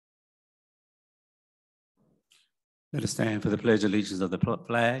Let us stand for the Pledge of Allegiance of the flag.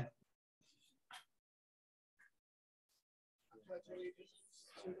 Pledge allegiance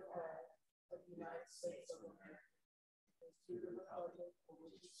to the flag of the United States of America, to the republic for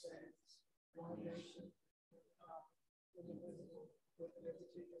which it stands, one nation, indivisible, with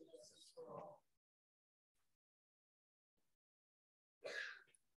liberty and justice for all.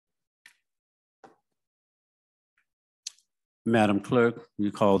 Madam Clerk,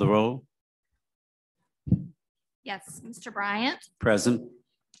 you call the roll. Yes, Mr. Bryant, Present.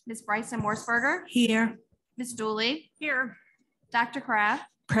 Ms. Bryson Morsberger, Here. Ms. Dooley, Here. Dr. Kraft,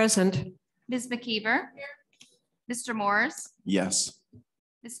 Present. Ms. McKeever, Mr. Morris, Yes.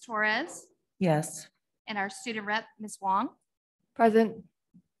 Ms. Torres, Yes. and our student rep, Ms. Wong. Present.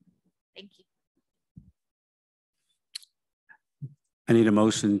 Thank you. I need a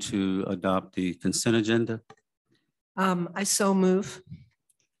motion to adopt the consent agenda. I so move.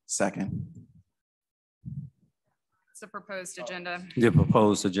 Second. It's the proposed agenda. The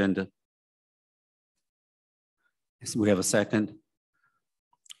proposed agenda. So we have a second.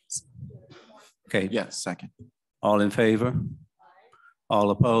 Okay. Yes, second. All in favor?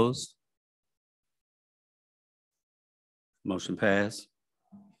 All opposed? Motion passed.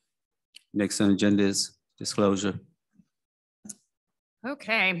 Next on the agenda is disclosure.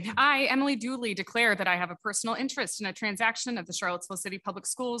 Okay, I, Emily Dooley, declare that I have a personal interest in a transaction of the Charlottesville City Public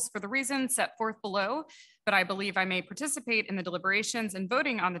Schools for the reasons set forth below, but I believe I may participate in the deliberations and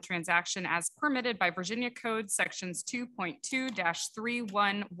voting on the transaction as permitted by Virginia Code sections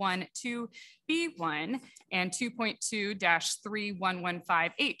 2.2-3112B1 and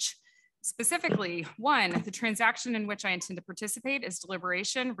 2.2-3115H. Specifically, 1, the transaction in which I intend to participate is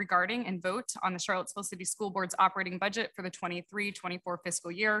deliberation regarding and vote on the Charlottesville City School Board's operating budget for the 23-24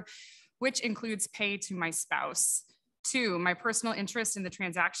 fiscal year, which includes pay to my spouse. 2, my personal interest in the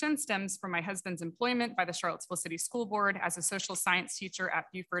transaction stems from my husband's employment by the Charlottesville City School Board as a social science teacher at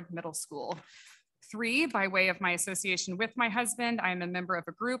Buford Middle School. 3, by way of my association with my husband, I am a member of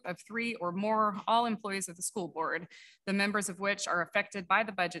a group of 3 or more, all employees of the school board, the members of which are affected by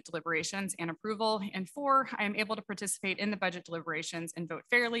the budget deliberations and approval. And 4, I am able to participate in the budget deliberations and vote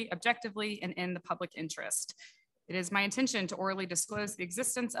fairly, objectively, and in the public interest. It is my intention to orally disclose the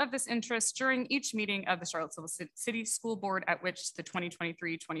existence of this interest during each meeting of the Charlottesville City School Board at which the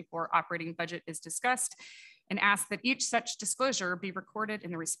 2023-24 operating budget is discussed, and ask that each such disclosure be recorded in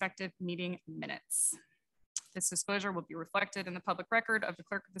the respective meeting minutes. This disclosure will be reflected in the public record of the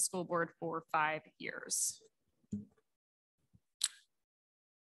clerk of the school board for 5 years.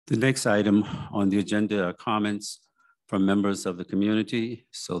 The next item on the agenda are comments from members of the community.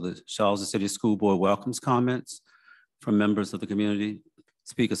 So the Charlottesville City School Board welcomes comments from members of the community.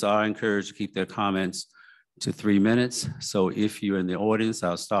 Speakers are encouraged to keep their comments to 3 minutes. So if you're in the audience,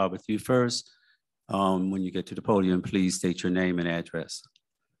 I'll start with you first. When you get to the podium, please state your name and address.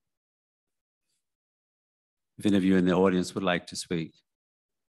 If any of you in the audience would like to speak.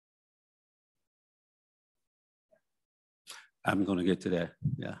 I'm going to get to that,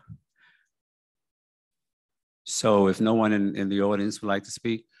 yeah. So if no one in the audience would like to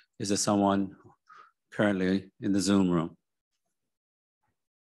speak, is there someone currently in the Zoom room?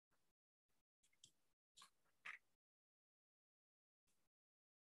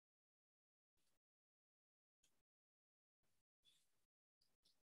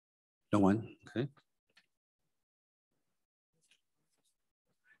 No one, okay.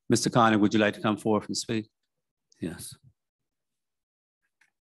 Mr. Conner, would you like to come forward and speak? Yes.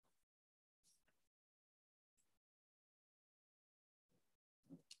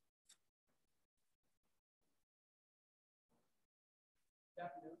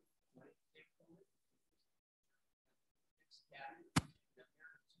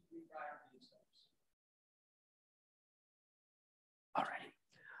 All right.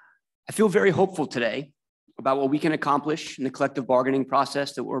 I feel very hopeful today about what we can accomplish in the collective bargaining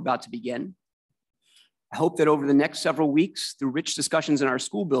process that we're about to begin. I hope that over the next several weeks, through rich discussions in our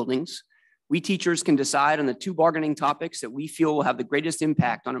school buildings, we teachers can decide on the 2 bargaining topics that we feel will have the greatest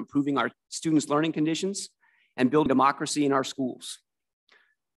impact on improving our students' learning conditions and build democracy in our schools.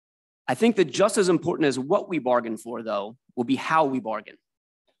 I think that just as important as what we bargain for, though, will be how we bargain.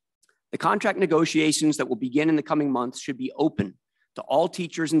 The contract negotiations that will begin in the coming months should be open to all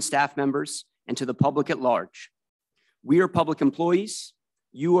teachers and staff members and to the public at large. We are public employees,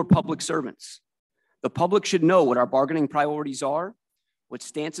 you are public servants. The public should know what our bargaining priorities are, what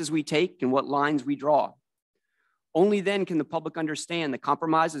stances we take, and what lines we draw. Only then can the public understand the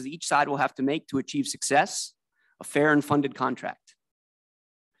compromises each side will have to make to achieve success, a fair and funded contract.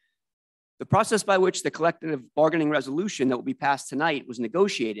 The process by which the collective bargaining resolution that will be passed tonight was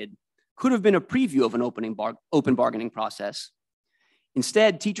negotiated could have been a preview of an open bargaining process.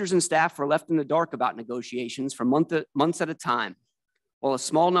 Instead, teachers and staff were left in the dark about negotiations for months at a time, while a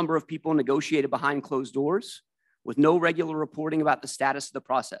small number of people negotiated behind closed doors with no regular reporting about the status of the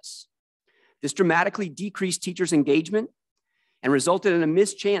process. This dramatically decreased teachers' engagement and resulted in a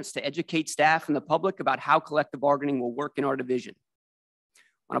missed chance to educate staff and the public about how collective bargaining will work in our division.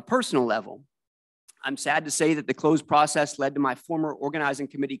 On a personal level, I'm sad to say that the closed process led to my former organizing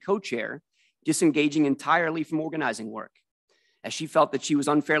committee co-chair disengaging entirely from organizing work, as she felt that she was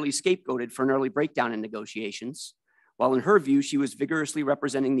unfairly scapegoated for an early breakdown in negotiations, while in her view, she was vigorously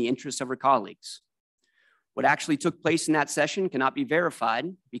representing the interests of her colleagues. What actually took place in that session cannot be verified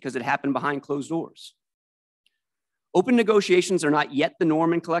because it happened behind closed doors. Open negotiations are not yet the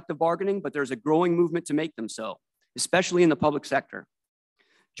norm in collective bargaining, but there's a growing movement to make them so, especially in the public sector.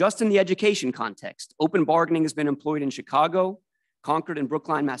 Just in the education context, open bargaining has been employed in Chicago, Concord and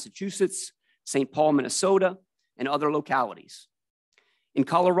Brookline, Massachusetts, St. Paul, Minnesota, and other localities. In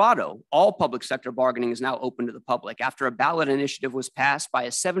Colorado, all public sector bargaining is now open to the public after a ballot initiative was passed by a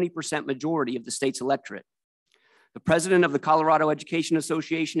 70% majority of the state's electorate. The president of the Colorado Education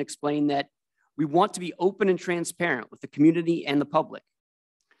Association explained that we want to be open and transparent with the community and the public.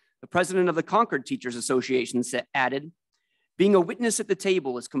 The president of the Concord Teachers Association added, being a witness at the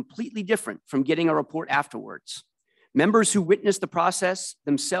table is completely different from getting a report afterwards. Members who witness the process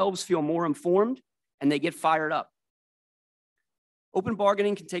themselves feel more informed and they get fired up. Open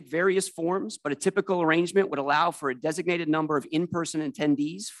bargaining can take various forms, but a typical arrangement would allow for a designated number of in-person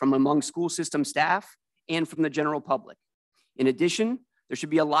attendees from among school system staff and from the general public. In addition, there should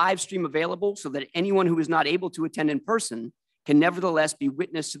be a live stream available so that anyone who is not able to attend in person can nevertheless be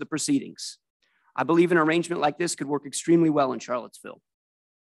witness to the proceedings. I believe an arrangement like this could work extremely well in Charlottesville.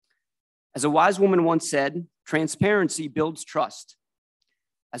 As a wise woman once said, transparency builds trust.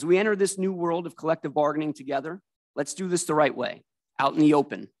 As we enter this new world of collective bargaining together, let's do this the right way, out in the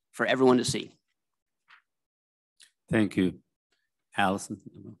open for everyone to see. Thank you. Allison.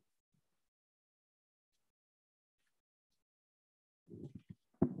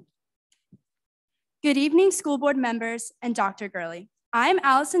 Good evening, school board members and Dr. Gurley. I'm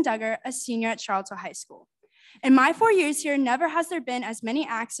Allison Duggar, a senior at Charlottesville High School. In my 4 years here, never has there been as many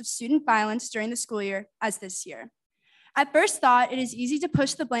acts of student violence during the school year as this year. At first thought, it is easy to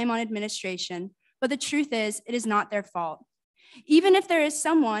push the blame on administration, but the truth is, it is not their fault. Even if there is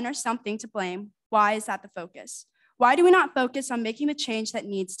someone or something to blame, why is that the focus? Why do we not focus on making the change that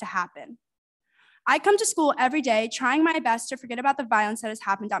needs to happen? I come to school every day trying my best to forget about the violence that has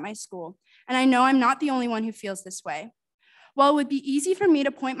happened at my school, and I know I'm not the only one who feels this way. While it would be easy for me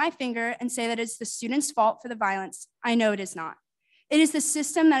to point my finger and say that it's the students' fault for the violence, I know it is not. It is the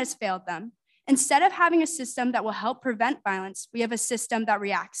system that has failed them. Instead of having a system that will help prevent violence, we have a system that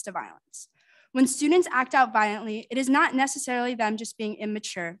reacts to violence. When students act out violently, it is not necessarily them just being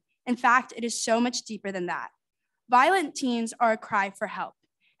immature. In fact, it is so much deeper than that. Violent teens are a cry for help.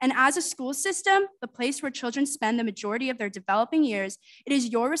 And as a school system, the place where children spend the majority of their developing years, it is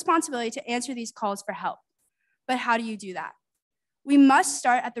your responsibility to answer these calls for help. But how do you do that? We must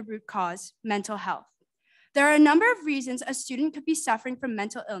start at the root cause, mental health. There are a number of reasons a student could be suffering from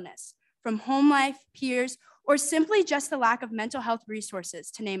mental illness, from home life, peers, or simply just the lack of mental health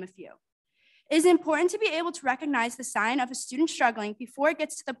resources, to name a few. It is important to be able to recognize the sign of a student struggling before it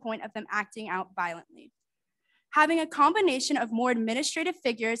gets to the point of them acting out violently. Having a combination of more administrative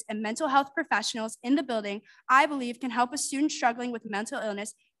figures and mental health professionals in the building, I believe, can help a student struggling with mental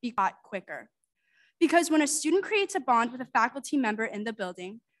illness be caught quicker. Because when a student creates a bond with a faculty member in the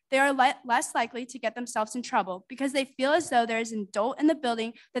building, they are less likely to get themselves in trouble because they feel as though there is an adult in the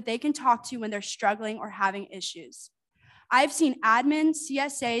building that they can talk to when they're struggling or having issues. I've seen admins,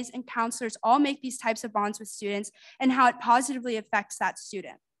 CSAs, and counselors all make these types of bonds with students and how it positively affects that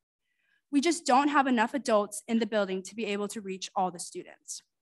student. We just don't have enough adults in the building to be able to reach all the students.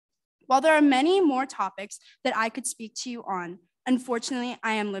 While there are many more topics that I could speak to you on, unfortunately,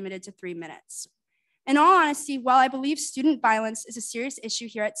 I am limited to 3 minutes. In all honesty, while I believe student violence is a serious issue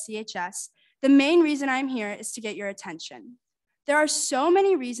here at CHS, the main reason I'm here is to get your attention. There are so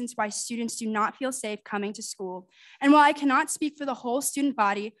many reasons why students do not feel safe coming to school. And while I cannot speak for the whole student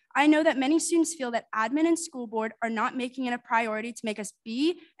body, I know that many students feel that admin and school board are not making it a priority to make us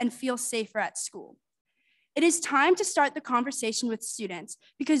be and feel safer at school. It is time to start the conversation with students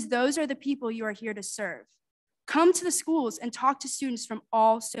because those are the people you are here to serve. Come to the schools and talk to students from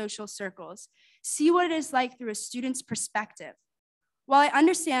all social circles. See what it is like through a student's perspective. While I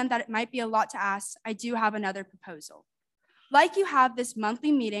understand that it might be a lot to ask, I do have another proposal. Like you have this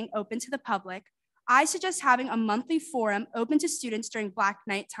monthly meeting open to the public, I suggest having a monthly forum open to students during Black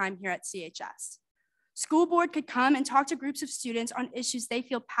Night time here at CHS. School board could come and talk to groups of students on issues they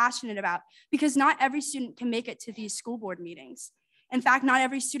feel passionate about, because not every student can make it to these school board meetings. In fact, not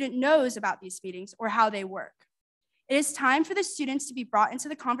every student knows about these meetings or how they work. It is time for the students to be brought into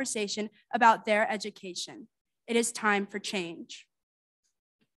the conversation about their education. It is time for change.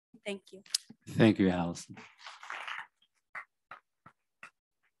 Thank you. Thank you, Allison.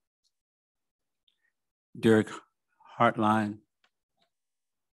 Derek Hartline.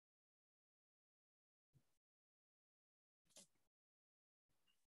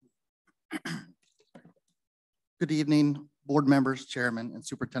 Good evening, board members, chairman, and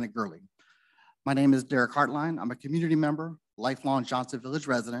Superintendent Gurley. My name is Derek Hartline. I'm a community member, lifelong Johnson Village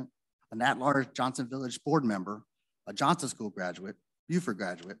resident, an at-large Johnson Village board member, a Johnson School graduate, Buford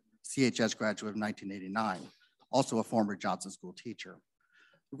graduate, CHS graduate of 1989, also a former Johnson School teacher.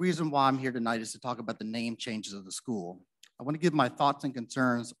 The reason why I'm here tonight is to talk about the name changes of the school. I want to give my thoughts and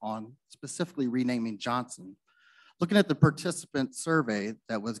concerns on specifically renaming Johnson. Looking at the participant survey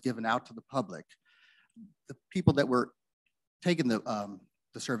that was given out to the public, the people that were taking the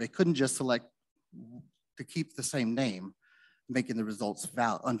survey couldn't just select to keep the same name, making the results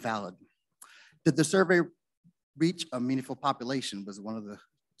invalid. Did the survey reach a meaningful population was one of the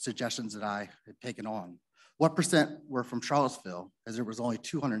suggestions that I had taken on. What percent were from Charlottesville, as there was only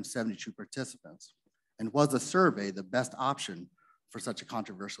 272 participants? And was the survey the best option for such a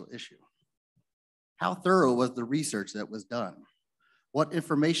controversial issue? How thorough was the research that was done? What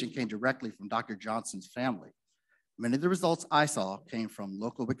information came directly from Dr. Johnson's family? Many of the results I saw came from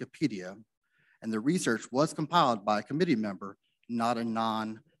local Wikipedia, and the research was compiled by a committee member, not a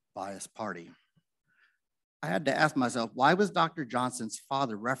non-biased party. I had to ask myself, why was Dr. Johnson's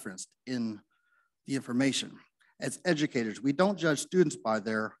father referenced in the information? As educators, we don't judge students by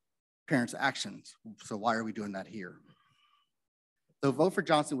their parents' actions, so why are we doing that here? The vote for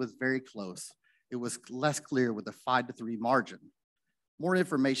Johnson was very close. It was less clear with a 5-3 margin. More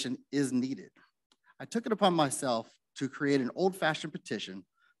information is needed. I took it upon myself to create an old-fashioned petition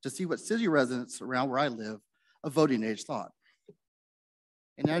to see what city residents around where I live of voting age thought.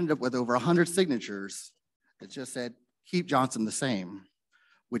 And I ended up with over 100 signatures that just said, keep Johnson the same,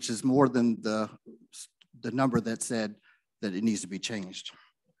 which is more than the number that said that it needs to be changed.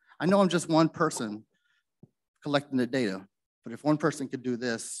 I know I'm just one person collecting the data, but if one person could do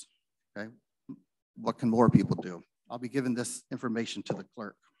this, okay, what can more people do? I'll be giving this information to the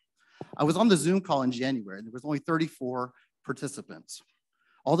clerk. I was on the Zoom call in January, and there was only 34 participants.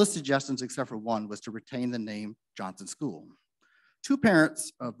 All the suggestions except for one was to retain the name Johnson School. Two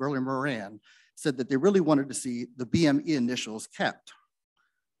parents of Burley Moran said that they really wanted to see the BME initials kept.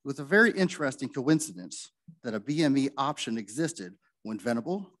 It was a very interesting coincidence that a BME option existed when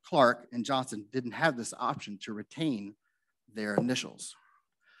Venable, Clark, and Johnson didn't have this option to retain their initials.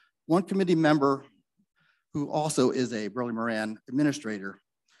 One committee member who also is a Burley Moran administrator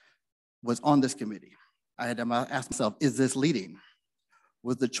was on this committee. I had to ask myself, is this leading?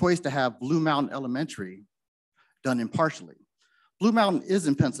 Was the choice to have Blue Mountain Elementary done impartially? Blue Mountain is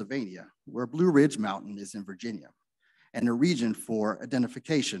in Pennsylvania, where Blue Ridge Mountain is in Virginia, and a region for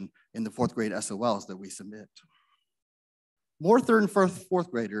identification in the 4th grade SOLs that we submit. More 3rd and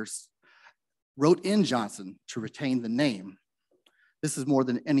 4th graders wrote in Johnson to retain the name. This is more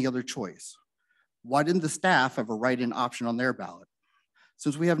than any other choice. Why didn't the staff have a write-in option on their ballot?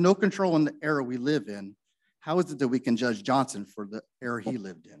 Since we have no control in the era we live in, how is it that we can judge Johnson for the era he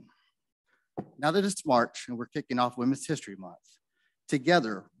lived in? Now that it's March and we're kicking off Women's History Month,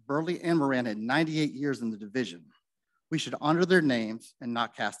 together, Burley and Moran had 98 years in the division. We should honor their names and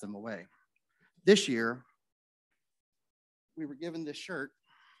not cast them away. This year, we were given this shirt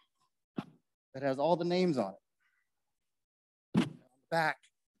that has all the names on it. On the back,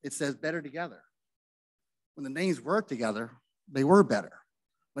 it says better together. When the names were together, they were better.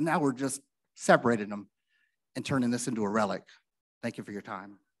 But now we're just separating them and turning this into a relic. Thank you for your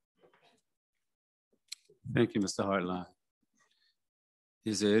time. Thank you, Mr. Hartline.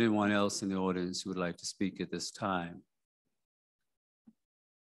 Is there anyone else in the audience who would like to speak at this time?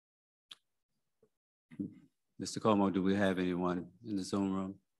 Mr. Como, do we have anyone in the Zoom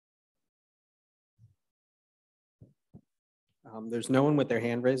room? There's no one with their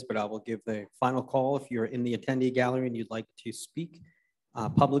hand raised, but I will give the final call. If you're in the attendee gallery and you'd like to speak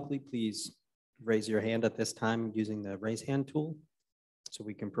publicly, please raise your hand at this time using the raise hand tool so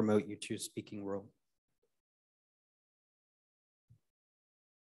we can promote you to speaking role.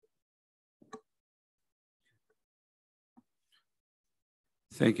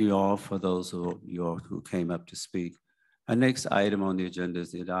 Thank you all for those who came up to speak. Our next item on the agenda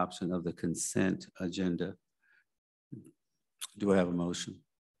is the adoption of the consent agenda. Do I have a motion?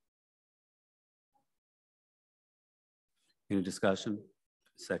 Any discussion?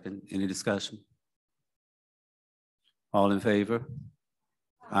 Second, any discussion? All in favor?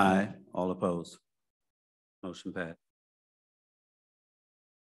 Aye. All opposed? Motion passed.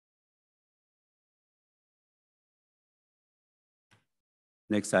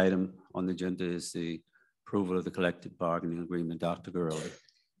 Next item on the agenda is the approval of the collective bargaining agreement. Dr. Gurley.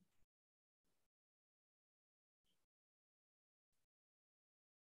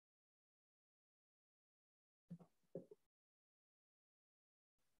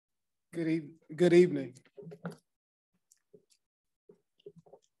 Good evening.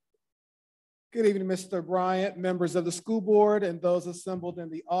 Good evening, Mr. Bryant, members of the school board, and those assembled in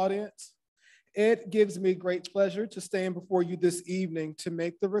the audience. It gives me great pleasure to stand before you this evening to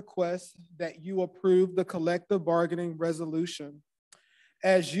make the request that you approve the collective bargaining resolution.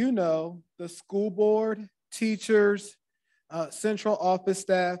 As you know, the school board, teachers, central office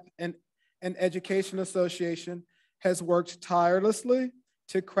staff, and Education Association has worked tirelessly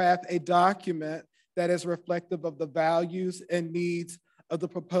to craft a document that is reflective of the values and needs of the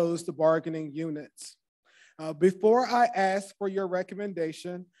proposed bargaining units. Before I ask for your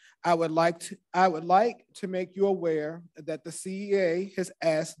recommendation, I would like to make you aware that the CEA has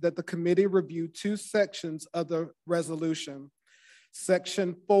asked that the committee review two sections of the resolution.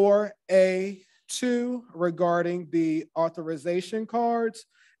 Section 4A2 regarding the authorization cards,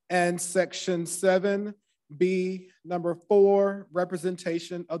 and Section 7B, number 4,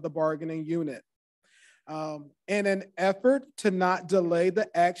 representation of the bargaining unit. In an effort to not delay the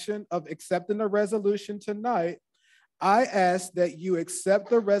action of accepting the resolution tonight, I ask that you accept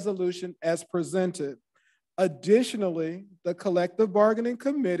the resolution as presented. Additionally, the collective bargaining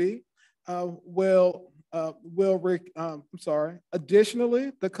committee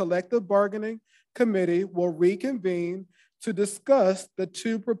Additionally, the collective bargaining committee will reconvene to discuss the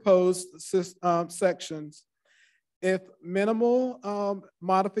two proposed sections. If minimal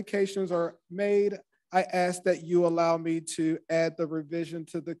modifications are made, I ask that you allow me to add the revision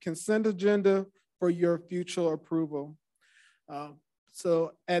to the consent agenda for your future approval.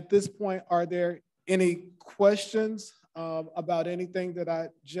 So at this point, are there any questions about anything that I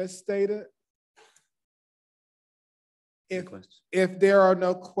just stated? If there are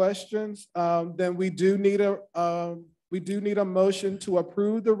no questions, then we do need a motion to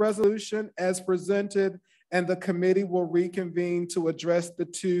approve the resolution as presented, and the committee will reconvene to address the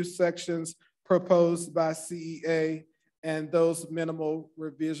two sections proposed by CEA, and those minimal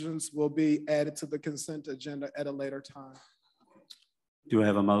revisions will be added to the consent agenda at a later time. Do I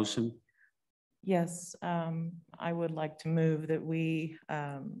have a motion? Yes, I would like to move that we,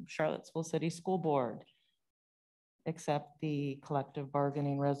 Charlottesville City School Board, accept the collective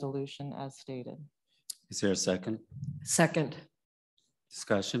bargaining resolution as stated. Is there a second? Second.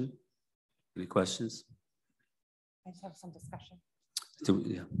 Discussion? Any questions? I just have some discussion.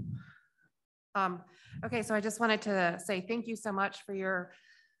 Yeah. Okay, so I just wanted to say thank you so much for your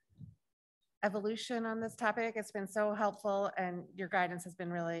evolution on this topic. It's been so helpful, and your guidance has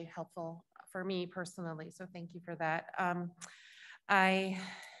been really helpful for me personally. So thank you for that. I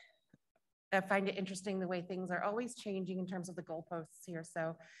find it interesting the way things are always changing in terms of the goalposts here.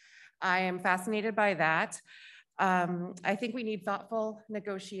 So I am fascinated by that. I think we need thoughtful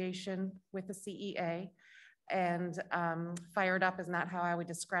negotiation with the CEA, and fired up is not how I would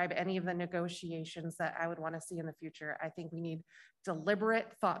describe any of the negotiations that I would want to see in the future. I think we need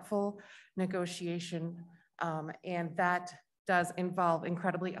deliberate, thoughtful negotiation, and that does involve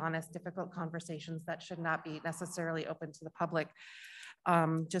incredibly honest, difficult conversations that should not be necessarily open to the public,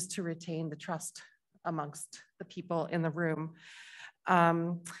 just to retain the trust amongst the people in the room.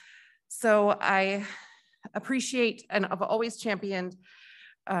 So I appreciate, and I've always championed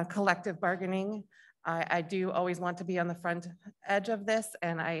collective bargaining. I do always want to be on the front edge of this,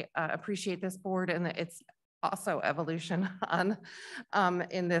 and I appreciate this board and its also evolution on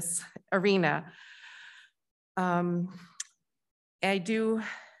in this arena. I do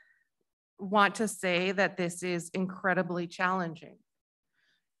want to say that this is incredibly challenging,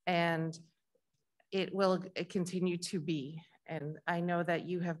 and it will continue to be. And I know that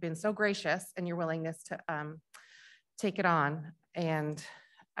you have been so gracious in your willingness to take it on. And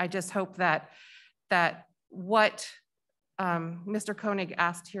I just hope that what Mr. Koenig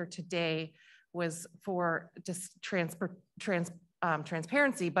asked here today was for just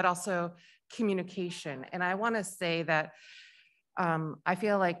transparency, but also communication. And I want to say that I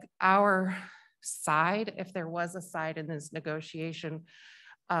feel like our side, if there was a side in this negotiation,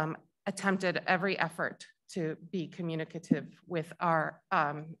 attempted every effort to be communicative with our,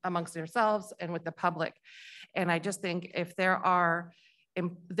 amongst ourselves and with the public. And I just think if there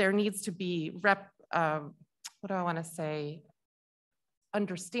needs to be what do I want to say?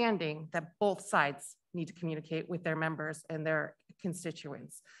 Understanding that both sides need to communicate with their members and their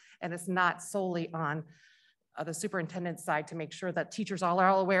constituents. And it's not solely on the superintendent's side to make sure that teachers all are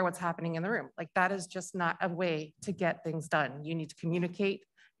aware what's happening in the room. Like that is just not a way to get things done. You need to communicate.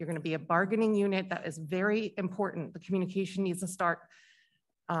 You're going to be a bargaining unit. That is very important. The communication needs to start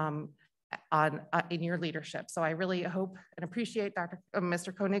in your leadership. So I really hope and appreciate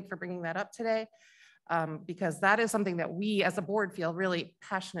Mr. Koenig for bringing that up today, because that is something that we as a board feel really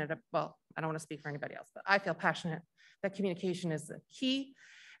passionate about. Well, I don't want to speak for anybody else, but I feel passionate that communication is the key,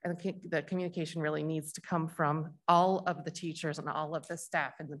 and the communication really needs to come from all of the teachers and all of the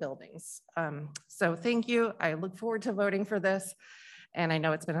staff in the buildings. So thank you. I look forward to voting for this. And I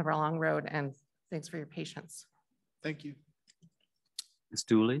know it's been a long road, and thanks for your patience. Thank you. Ms.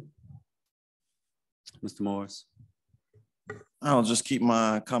 Dooley? Mr. Morris? I'll just keep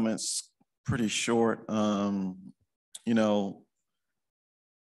my comments pretty short. You know,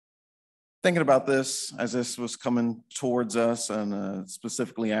 thinking about this as this was coming towards us, and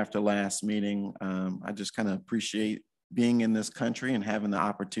specifically after last meeting, I just kind of appreciate being in this country and having the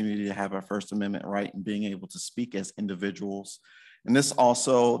opportunity to have our First Amendment right and being able to speak as individuals. And this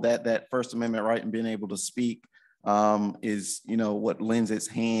also, that First Amendment right and being able to speak is, you know, what lends its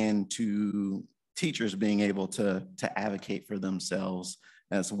hand to teachers being able to advocate for themselves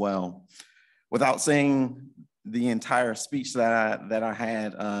as well. Without saying the entire speech that I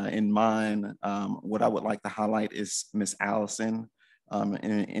had in mind, what I would like to highlight is Miss Allison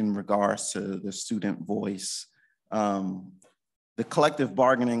in regards to the student voice. The collective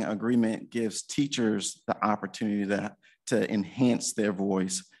bargaining agreement gives teachers the opportunity to enhance their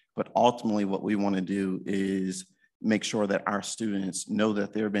voice, but ultimately what we want to do is make sure that our students know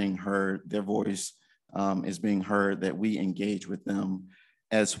that they're being heard, their voice is being heard, that we engage with them,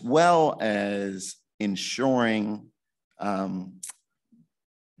 as well as ensuring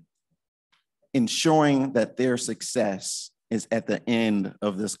that their success is at the end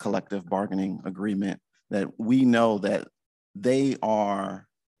of this collective bargaining agreement, that we know that they are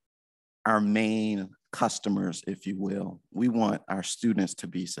our main customers, if you will. We want our students to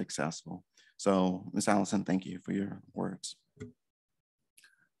be successful. So, Ms. Allison, thank you for your words.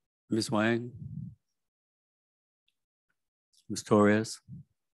 Ms. Wang? Ms. Torres?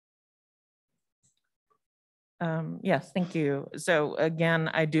 Yes, thank you. So again,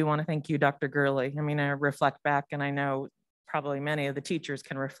 I do want to thank you, Dr. Gurley. I mean, I reflect back, and I know probably many of the teachers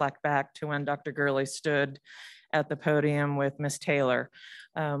can reflect back to when Dr. Gurley stood at the podium with Ms. Taylor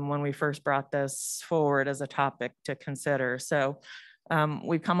when we first brought this forward as a topic to consider. So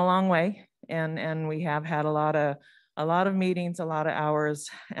we've come a long way, and we have had a lot of meetings, a lot of hours,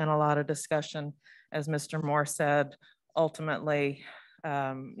 and a lot of discussion, as Mr. Moore said, ultimately,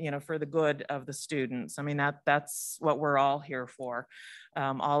 you know, for the good of the students. I mean, that's what we're all here for,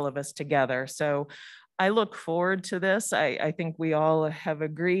 all of us together. So I look forward to this. I think we all have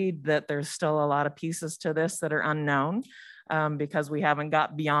agreed that there's still a lot of pieces to this that are unknown because we haven't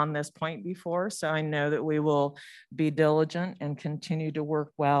got beyond this point before. So I know that we will be diligent and continue to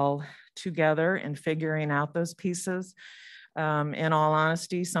work well together in figuring out those pieces. In all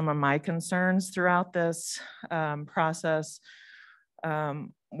honesty, some of my concerns throughout this process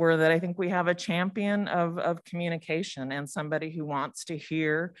were that I think we have a champion of communication and somebody who wants to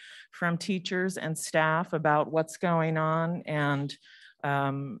hear from teachers and staff about what's going on. And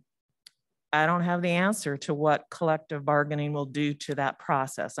I don't have the answer to what collective bargaining will do to that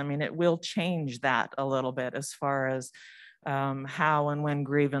process. I mean, it will change that a little bit as far as how and when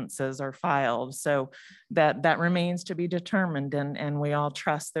grievances are filed. So that remains to be determined, and we all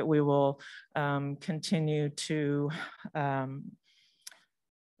trust that we will continue to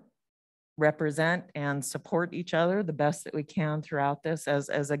represent and support each other the best that we can throughout this,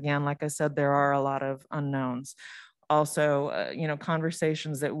 as again, like I said, there are a lot of unknowns. Also, you know,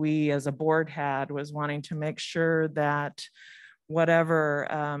 conversations that we as a board had was wanting to make sure that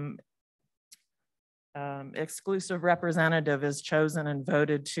whatever exclusive representative is chosen and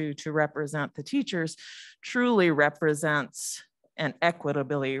voted to represent the teachers truly represents and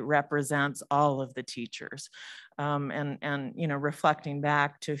equitably represents all of the teachers. And you know, reflecting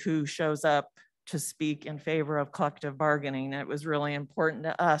back to who shows up to speak in favor of collective bargaining, it was really important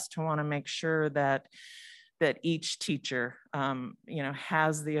to us to want to make sure that each teacher, you know,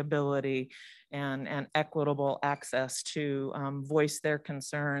 has the ability and equitable access to voice their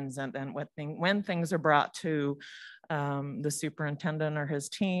concerns, and when things are brought to the superintendent or his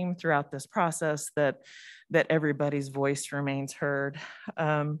team throughout this process, that everybody's voice remains heard.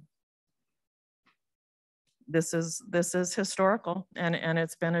 This is historical, and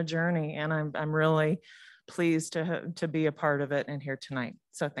it's been a journey, and I'm really pleased to be a part of it and here tonight.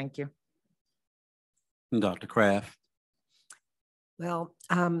 So thank you. Dr. Kraft. Well,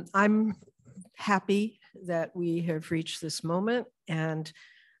 I'm happy that we have reached this moment. And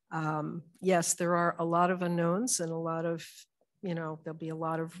yes, there are a lot of unknowns and a lot of, there'll be a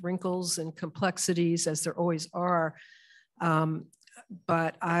lot of wrinkles and complexities, as there always are.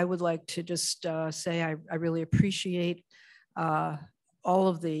 But I would like to just say I really appreciate all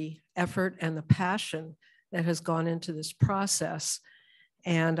of the effort and the passion that has gone into this process.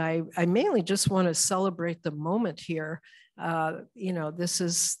 And I mainly just want to celebrate the moment here. This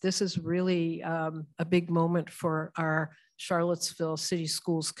is really a big moment for our Charlottesville City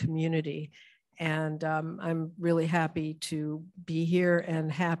Schools community. And I'm really happy to be here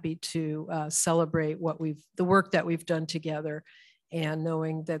and happy to celebrate the work that we've done together, and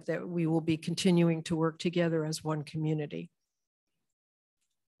knowing that we will be continuing to work together as one community.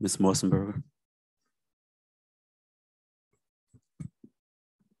 Ms. Morsenberger.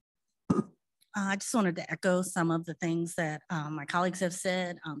 I just wanted to echo some of the things that my colleagues have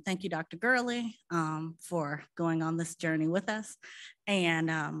said. Thank you, Dr. Gurley, for going on this journey with us. And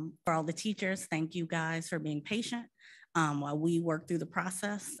for all the teachers, thank you guys for being patient while we worked through the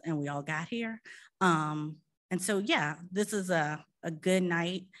process and we all got here. And so, yeah, this is a good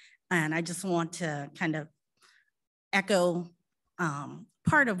night. And I just want to kind of echo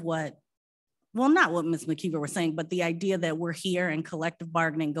part of not what Ms. McKeever was saying, but the idea that we're here in collective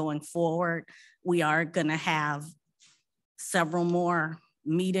bargaining going forward. We are going to have several more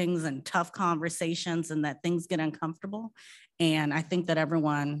meetings and tough conversations, and that things get uncomfortable. And I think that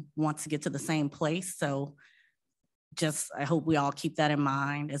everyone wants to get to the same place. So I hope we all keep that in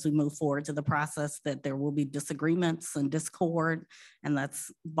mind as we move forward to the process, that there will be disagreements and discord, and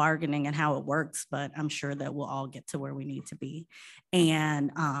that's bargaining and how it works. But I'm sure that we'll all get to where we need to be.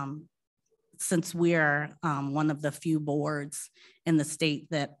 And since we're one of the few boards in the state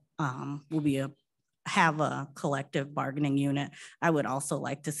that will have a collective bargaining unit, I would also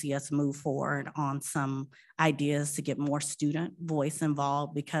like to see us move forward on some ideas to get more student voice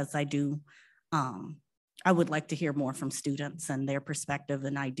involved, because I would like to hear more from students and their perspective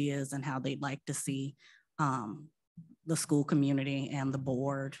and ideas and how they'd like to see the school community and the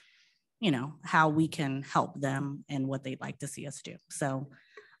board, how we can help them and what they'd like to see us do. So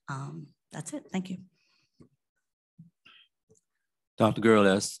that's it. Thank you. Dr. Gurley,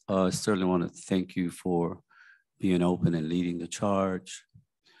 I certainly want to thank you for being open and leading the charge.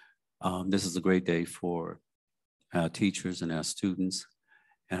 This is a great day for our teachers and our students.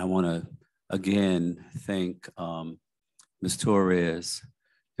 And I want to again thank Ms. Torres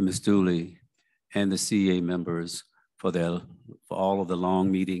and Ms. Dooley and the CA members for all of the long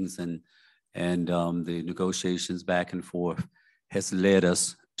meetings and the negotiations back and forth has led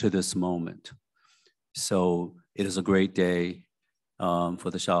us to this moment. So it is a great day for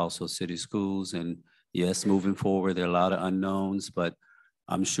the Charlottesville City Schools. And yes, moving forward, there are a lot of unknowns, but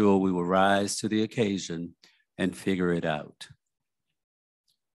I'm sure we will rise to the occasion and figure it out.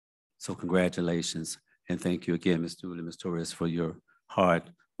 So congratulations. And thank you again, Ms. Dooley, Ms. Torres, for your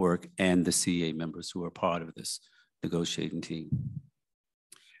hard work, and the CA members who are part of this negotiating team.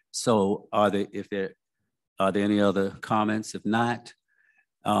 So are there any other comments? If not,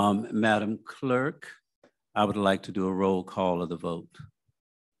 Madam Clerk, I would like to do a roll call of the vote.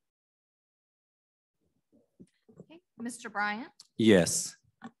 Okay, Mr. Bryant? Yes.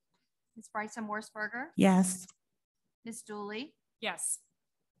 Ms. Bryson Morseberger? Yes. Ms. Dooley? Yes.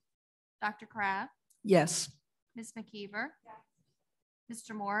 Dr. Kraft? Yes. Ms. McKeever?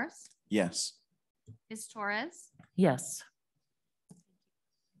 Mr. Morris? Yes. Ms. Torres? Yes.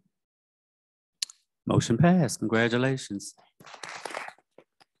 Motion passed. Congratulations.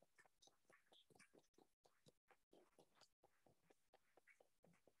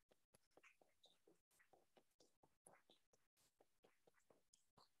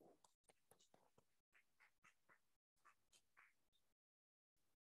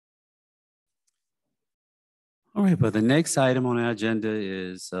 All right, but the next item on our agenda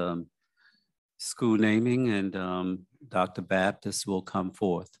is school naming, and Dr. Baptist will come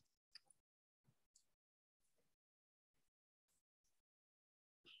forth.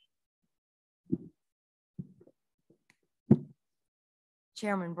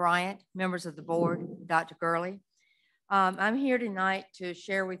 Chairman Bryant, members of the board, Dr. Gurley. I'm here tonight to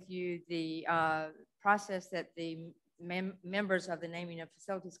share with you the process that the members of the Naming of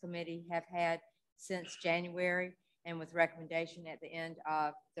Facilities Committee have had since January. and with recommendation at the end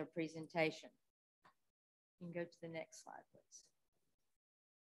of the presentation. You can go to the next slide, please.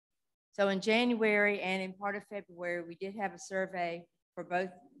 So in January and in part of February, we did have a survey for both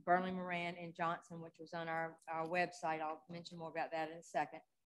Burnley Moran and Johnson, which was on our website. I'll mention more about that in a second.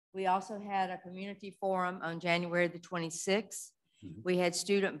 We also had a community forum on January the 26th. We had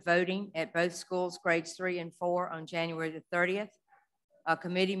student voting at both schools, grades 3 and 4, on January the 30th, a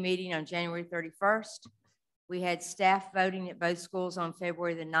committee meeting on January 31st. We had staff voting at both schools on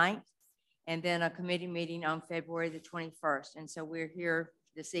February the 9th, and then a committee meeting on February the 21st. And so we're here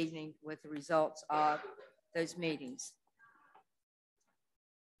this evening with the results of those meetings.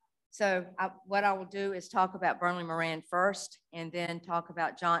 So what I will do is talk about Burnley Moran first and then talk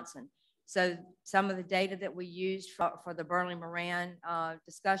about Johnson. So some of the data that we used for the Burnley Moran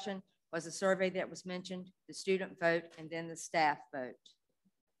discussion was a survey that was mentioned, the student vote, and then the staff vote.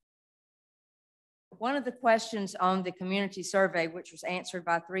 One of the questions on the community survey, which was answered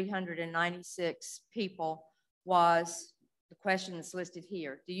by 396 people, was the question that's listed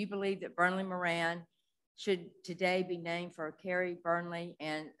here. Do you believe that Burnley Moran should today be named for Carrie Burnley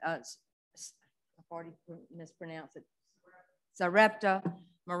and I've already mispronounced it, Sarepta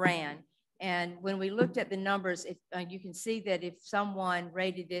Moran? And when we looked at the numbers, you can see that if someone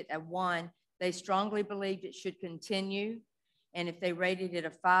rated it a 1, they strongly believed it should continue. And if they rated it a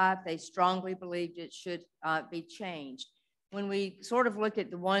 5, they strongly believed it should be changed. When we sort of look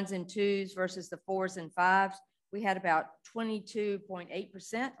at the 1s and 2s versus the 4s and 5s, we had about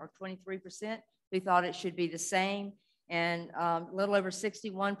 22.8% or 23% who thought it should be the same, and a little over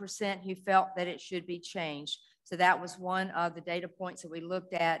 61% who felt that it should be changed. So that was one of the data points that we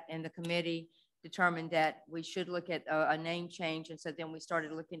looked at, and the committee determined that we should look at a name change. And so then we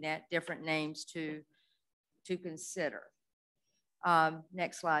started looking at different names to consider.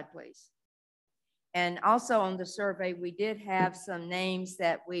 Next slide, please. And also on the survey, we did have some names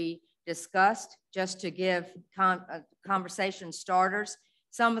that we discussed just to give conversation starters.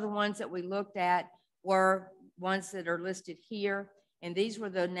 Some of the ones that we looked at were ones that are listed here. And these were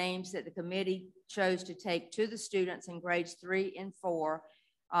the names that the committee chose to take to the students in grades 3 and 4.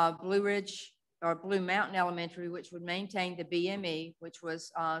 Blue Ridge or Blue Mountain Elementary, which would maintain the BME, which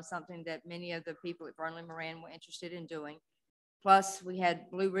was something that many of the people at Burnley Moran were interested in doing. Plus, we had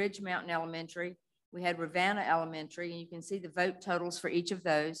Blue Ridge Mountain Elementary. We had Ravenna Elementary, and you can see the vote totals for each of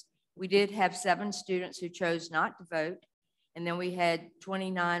those. We did have 7 students who chose not to vote, and then we had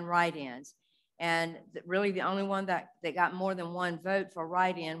 29 write-ins. And really the only one that got more than 1 vote for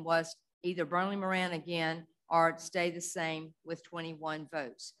write-in was either Burnley Moran again or stay the same with 21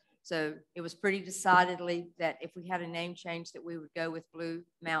 votes. So it was pretty decidedly that if we had a name change that we would go with Blue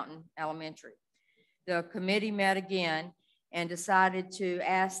Mountain Elementary. The committee met again and decided to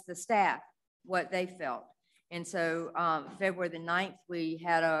ask the staff what they felt. And so February the 9th, we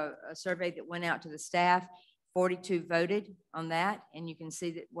had a survey that went out to the staff. 42 voted on that, and you can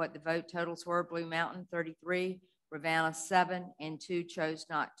see that what the vote totals were. Blue Mountain 33, Ravenna 7, and 2 chose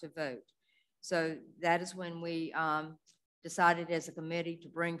not to vote. So that is when we decided as a committee to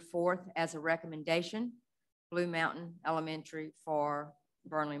bring forth as a recommendation Blue Mountain Elementary for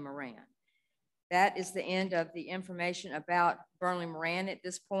Burnley Moran. That is the end of the information about Burnley Moran at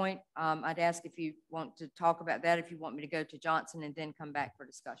this point. I'd ask if you want to talk about that, if you want me to go to Johnson and then come back for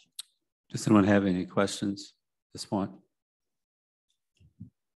discussion. Does anyone have any questions at this point?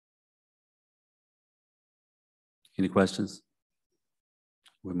 Any questions?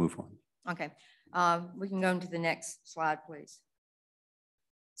 We'll move on. Okay, we can go into the next slide, please.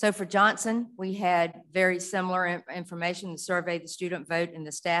 So for Johnson, we had very similar information, the survey, the student vote, and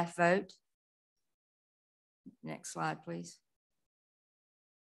the staff vote. Next slide, please.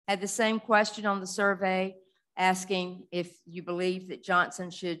 Had the same question on the survey, asking if you believe that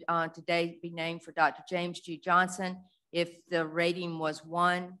Johnson should today be named for Dr. James G. Johnson. If the rating was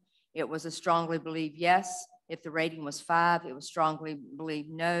 1, it was a strongly believe yes. If the rating was 5, it was strongly believe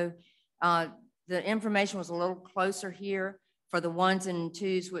no. The information was a little closer here for the 1s and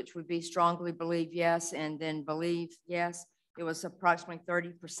 2s, which would be strongly believe yes and then believe yes. It was approximately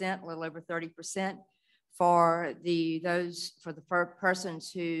 30%, a little over 30%. For the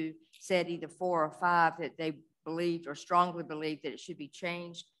persons who said either 4 or 5 that they believed or strongly believed that it should be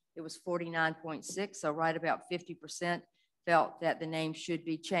changed, it was 49.6, so right about 50% felt that the name should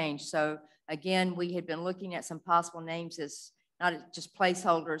be changed. So again, we had been looking at some possible names as not just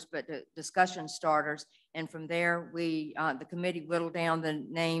placeholders, but discussion starters. And from there, the committee whittled down the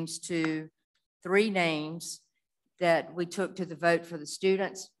names to 3 names that we took to the vote for the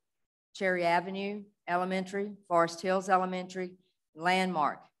students: Cherry Avenue Elementary, Forest Hills Elementary,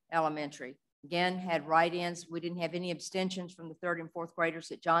 Landmark Elementary. again, had write-ins. We didn't have any abstentions from the third and fourth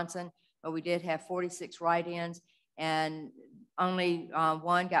graders at Johnson, but we did have 46 write-ins, and only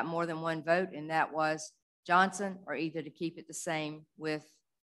one got more than one vote, and that was Johnson, or either to keep it the same with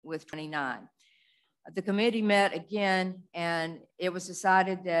 29. The committee met again, and it was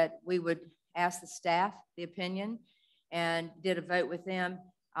decided that we would ask the staff the opinion and did a vote with them.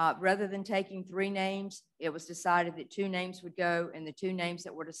 Rather than taking 3 names, it was decided that 2 names would go, and the 2 names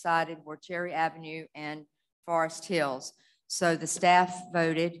that were decided were Cherry Avenue and Forest Hills. So the staff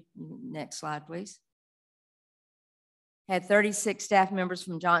voted, next slide, please. Had 36 staff members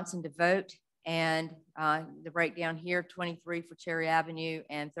from Johnson to vote, and the breakdown here, 23 for Cherry Avenue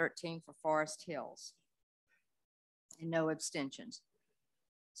and 13 for Forest Hills, and no abstentions.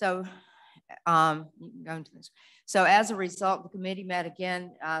 So you can go into this. So as a result, the committee met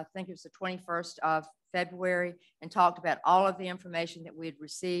again, I think it was the 21st of February, and talked about all of the information that we had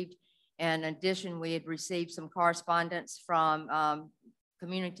received. And in addition, we had received some correspondence from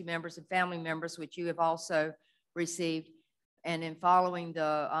community members and family members, which you have also received. And in following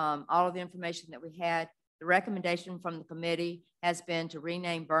the all of the information that we had, the recommendation from the committee has been to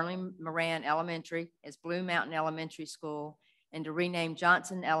rename Burnley Moran Elementary as Blue Mountain Elementary School, and to rename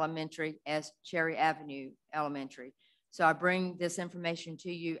Johnson Elementary as Cherry Avenue Elementary. So I bring this information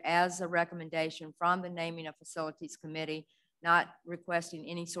to you as a recommendation from the Naming of Facilities Committee, not requesting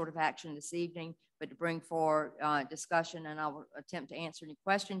any sort of action this evening, but to bring for discussion, and I will attempt to answer any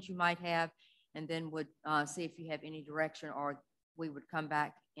questions you might have, and then would see if you have any direction, or we would come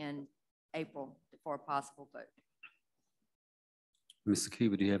back in April for a possible vote. Mr.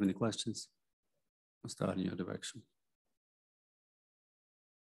 Keever, do you have any questions? I'll start in your direction.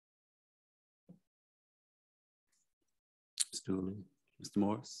 Mr. Dooley, Mr.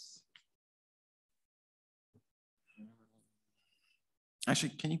 Morris. Actually,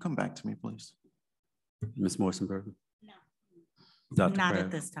 can you come back to me, please? Ms. Morrison-Bergen? No. Dr. Not Crabb?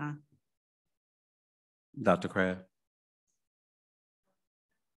 at this time. Dr. Crabb?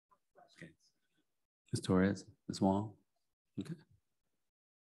 Okay. Ms. Torres? Ms. Wong? Okay.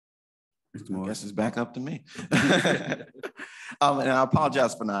 Mr. I Morris? guess it's back up to me. And I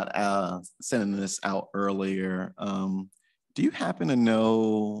apologize for not sending this out earlier. Do you happen to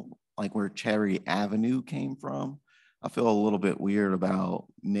know like where Cherry Avenue came from? I feel a little bit weird about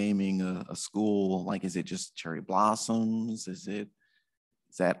naming a school. Like, is it just Cherry Blossoms? Is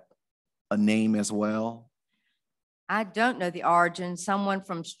that a name as well? I don't know the origin. Someone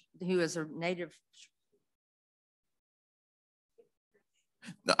from who is a native.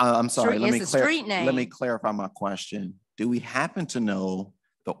 I'm sorry. Street name. Let me clarify my question. Do we happen to know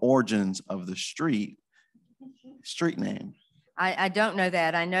the origins of the street name? I don't know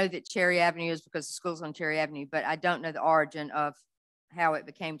that. I know that Cherry Avenue is because the school's on Cherry Avenue, but I don't know the origin of how it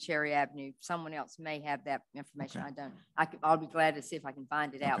became Cherry Avenue. Someone else may have that information. Okay. I don't. I'll be glad to see if I can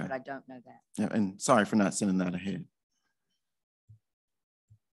find it out, Okay. but I don't know that. Yeah, and sorry for not sending that ahead.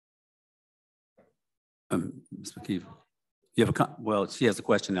 Ms. McKeever, you have well, she has a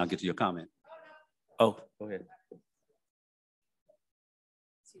question. I'll get to your comment. Oh, go ahead.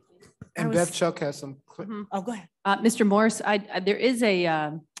 And Beth Chuck has some. Oh, go ahead. Mr. Morse, there is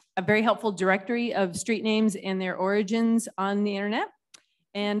a very helpful directory of street names and their origins on the internet.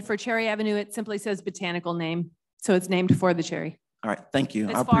 And for Cherry Avenue, it simply says botanical name. So it's named for the cherry. All right, thank you.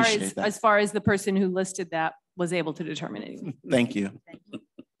 I appreciate that. As far as the person who listed that was able to determine anyway. Thank you.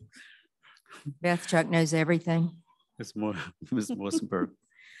 Beth Chuck knows everything. Ms. Morrison-Bergen.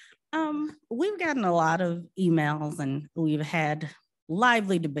 We've gotten a lot of emails and we've had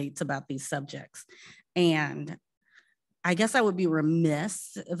lively debates about these subjects. And I guess I would be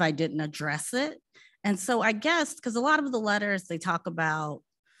remiss if I didn't address it. And so I guess, because a lot of the letters, they talk about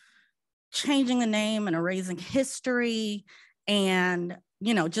changing the name and erasing history. And,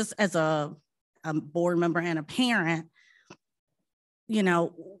 you know, just as a board member and a parent, you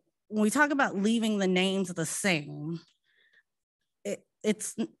know, when we talk about leaving the names the same,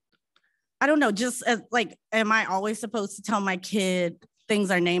 it's, I don't know, just as like, am I always supposed to tell my kid things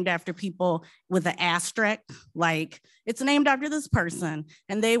are named after people with an asterisk? Like, it's named after this person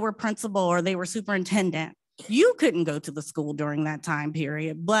and they were principal or they were superintendent. You couldn't go to the school during that time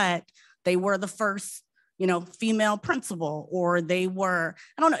period, but they were the first, you know, female principal, or they were,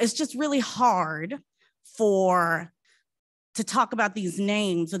 I don't know, it's just really hard to talk about these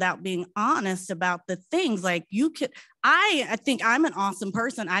names without being honest about the things. Like, you could, I think I'm an awesome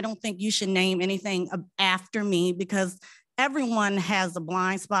person. I don't think you should name anything after me because everyone has a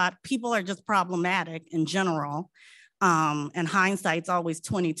blind spot. People are just problematic in general. And hindsight's always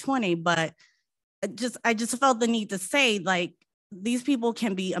 20/20, but I just felt the need to say, like, these people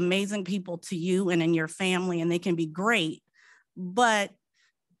can be amazing people to you and in your family, and they can be great. But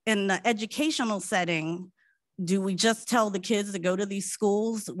in the educational setting, do we just tell the kids to go to these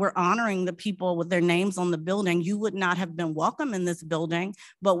schools? We're honoring the people with their names on the building. You would not have been welcome in this building,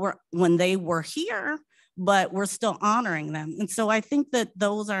 but when they were here, but we're still honoring them. And so I think that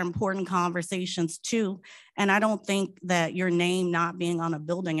those are important conversations too. And I don't think that your name not being on a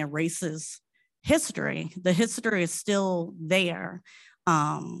building erases history. The history is still there.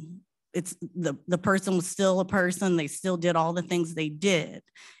 It's the person was still a person. They still did all the things they did.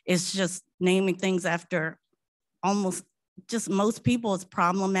 It's just naming things after almost just most people is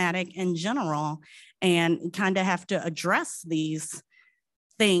problematic in general, and kind of have to address these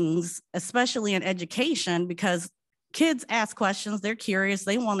things, especially in education, because kids ask questions, they're curious,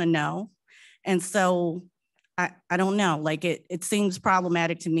 they want to know. And so I don't know, like it seems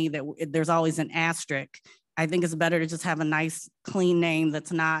problematic to me that there's always an asterisk. I think it's better to just have a nice, clean name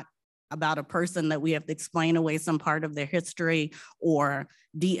that's not about a person that we have to explain away some part of their history or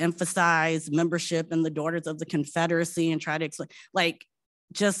de-emphasize membership in the Daughters of the Confederacy and try to explain, like,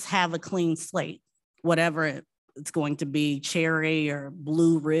 just have a clean slate, whatever it's going to be, Cherry or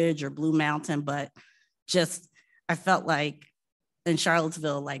Blue Ridge or Blue Mountain. But just, I felt like in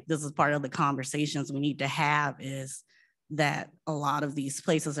Charlottesville, like this is part of the conversations we need to have, is that a lot of these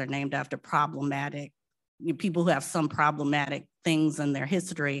places are named after problematic people who have some problematic things in their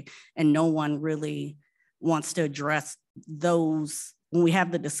history, and no one really wants to address those. When we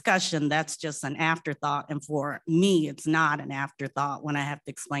have the discussion, that's just an afterthought. And for me, it's not an afterthought when I have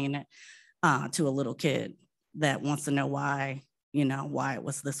to explain it to a little kid that wants to know why, why it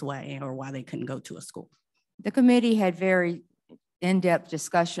was this way or why they couldn't go to a school. The committee had very in-depth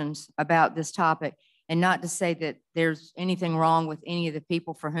discussions about this topic, and not to say that there's anything wrong with any of the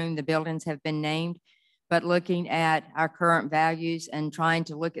people for whom the buildings have been named, but looking at our current values and trying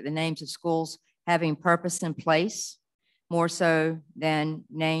to look at the names of schools having purpose in place more so than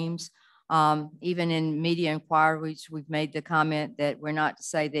names. Even in media inquiries, we've made the comment that we're not to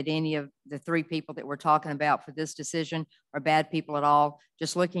say that any of the three people that we're talking about for this decision are bad people at all,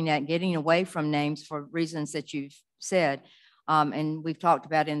 just looking at getting away from names for reasons that you've said. And we've talked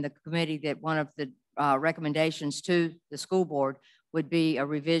about in the committee that one of the recommendations to the school board would be a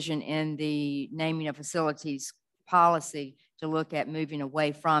revision in the naming of facilities policy to look at moving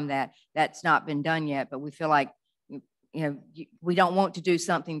away from that. That's not been done yet, but we feel like, we don't want to do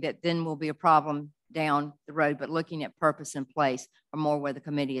something that then will be a problem down the road, but looking at purpose in place are more where the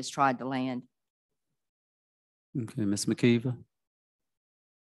committee has tried to land. Okay, Ms. McKeever.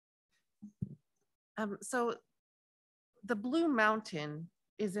 So the Blue Mountain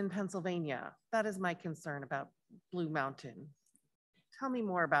is in Pennsylvania. That is my concern about Blue Mountain. Tell me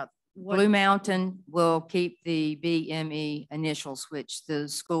more about what. Blue Mountain will keep the BME initials, which the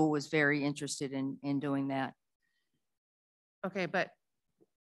school was very interested in doing that. Okay, but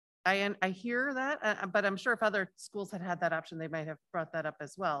I hear that, but I'm sure if other schools had that option, they might have brought that up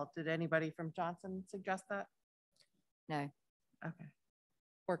as well. Did anybody from Johnson suggest that? No. Okay.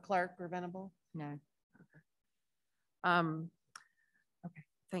 Or Clark or Venable? No. Okay,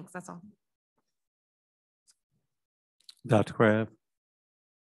 thanks, that's all. Dr. Crabb.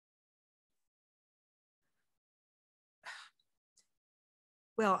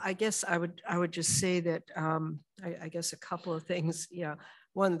 Well, I guess I would just say that I guess a couple of things. Yeah,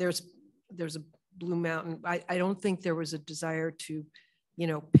 one, there's a Blue Mountain. I don't think there was a desire to,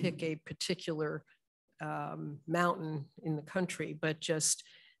 pick a particular mountain in the country, but just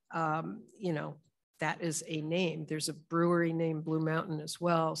that is a name. There's a brewery named Blue Mountain as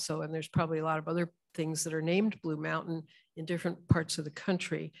well. So, and there's probably a lot of other things that are named Blue Mountain in different parts of the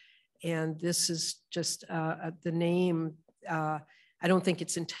country. And this is just the name. I don't think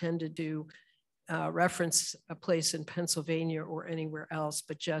it's intended to reference a place in Pennsylvania or anywhere else,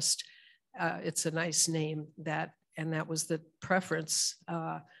 but just it's a nice name and that was the preference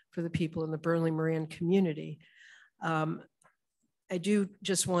for the people in the Burnley Moran community. I do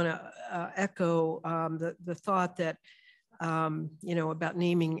just want to echo the thought that, about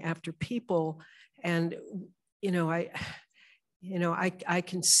naming after people. And, I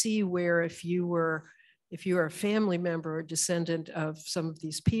can see where if you are a family member or descendant of some of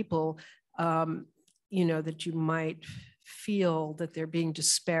these people, that you might feel that they're being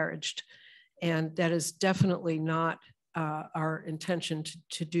disparaged. And that is definitely not our intention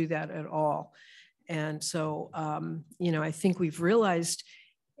to do that at all. And so, I think we've realized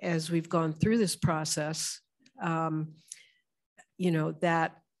as we've gone through this process, that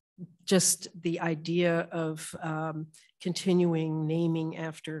just the idea of continuing naming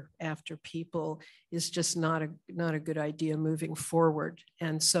after people is just not a good idea moving forward.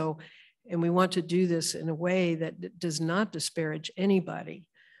 And so, and we want to do this in a way that does not disparage anybody,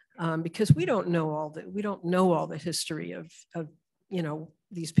 because we don't know all the history of you know,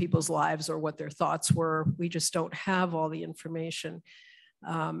 these people's lives or what their thoughts were. We just don't have all the information.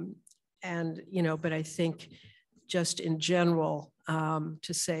 And you know, but I think just in general,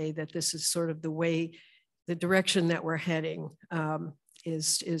 to say that this is sort of the direction that we're heading,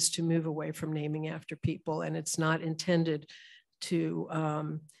 is to move away from naming after people. And it's not intended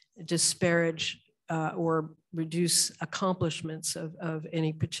to disparage or reduce accomplishments of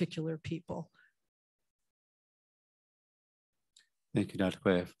any particular people. Thank you, Dr.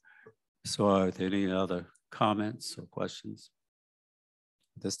 Craft. So are there any other comments or questions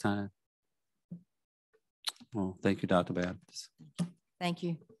at this time? Well, thank you, Dr. Baptist. Thank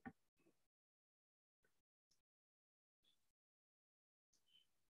you.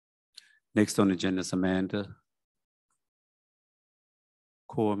 Next on the agenda is Amanda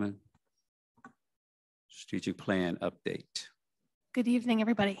Corman, strategic plan update. Good evening,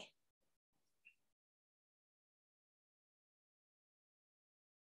 everybody.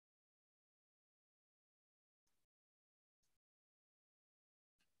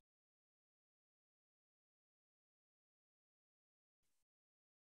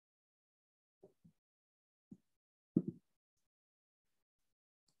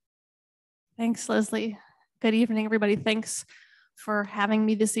 Thanks, Leslie. Good evening, everybody. Thanks for having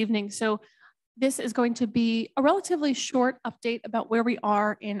me this evening. So this is going to be a relatively short update about where we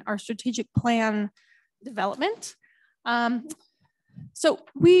are in our strategic plan development. So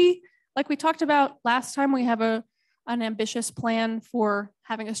like we talked about last time, we have an ambitious plan for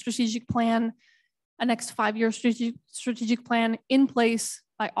having a strategic plan, a next 5-year strategic plan in place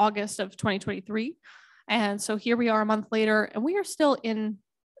by August of 2023. And so here we are a month later, and we are still in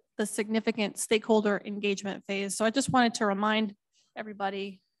the significant stakeholder engagement phase. So I just wanted to remind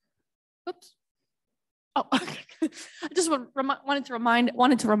everybody, oops. Oh, I just wanted to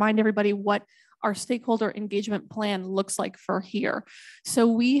remind everybody what our stakeholder engagement plan looks like for here. So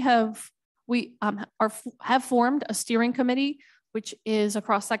we have formed a steering committee, which is a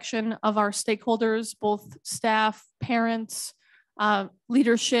cross-section of our stakeholders, both staff, parents,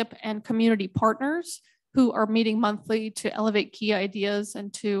 leadership, and community partners, who are meeting monthly to elevate key ideas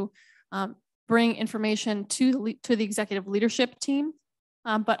and to bring information to the executive leadership team.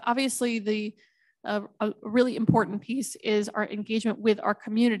 But obviously a really important piece is our engagement with our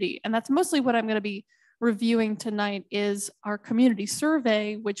community. And that's mostly what I'm going to be reviewing tonight is our community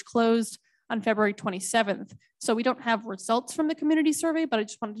survey, which closed on February 27th. So we don't have results from the community survey, but I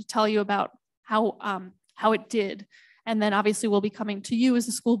just wanted to tell you about how it did. And then obviously we'll be coming to you as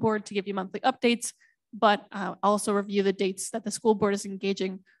a school board to give you monthly updates, but also review the dates that the school board is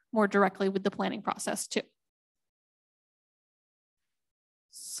engaging more directly with the planning process too.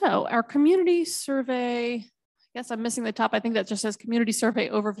 So our community survey, I guess I'm missing the top. I think that just says community survey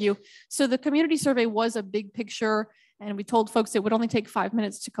overview. So the community survey was a big picture, and we told folks it would only take 5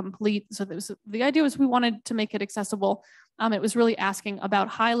 minutes to complete. So the idea was we wanted to make it accessible. It was really asking about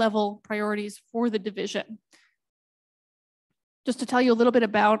high-level priorities for the division. Just to tell you a little bit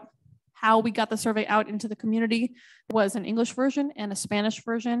about how we got the survey out into the community, was an English version and a Spanish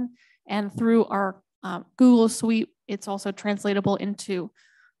version. And through our Google Suite, it's also translatable into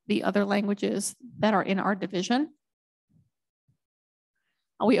the other languages that are in our division.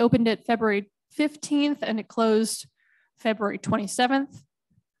 We opened it February 15th and it closed February 27th.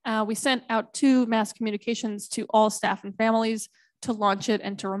 We sent out 2 mass communications to all staff and families to launch it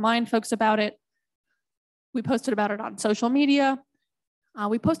and to remind folks about it. We posted about it on social media.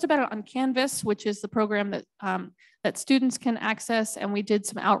 We posted about it on Canvas, which is the program that students can access, and we did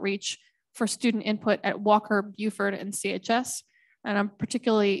some outreach for student input at Walker, Buford, and CHS. And I'm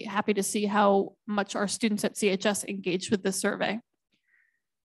particularly happy to see how much our students at CHS engaged with this survey.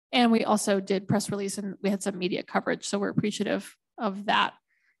 And we also did press release and we had some media coverage, so we're appreciative of that.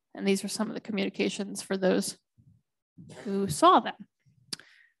 And these are some of the communications for those who saw them.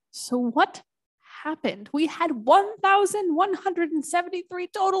 So what happened? We had 1,173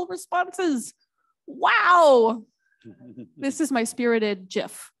 total responses. Wow. This is my spirited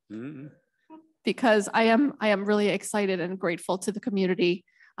GIF. Because I am really excited and grateful to the community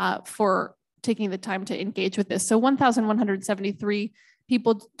for taking the time to engage with this. So 1,173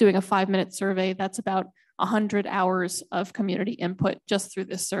 people doing a 5-minute survey. That's about 100 hours of community input just through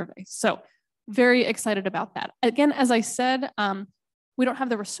this survey. So very excited about that. Again, as I said, we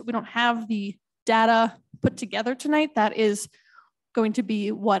don't have the data put together tonight. That is going to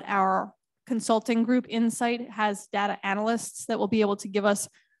be what our consulting group Insight has data analysts that will be able to give us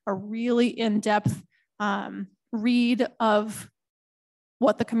a really in-depth read of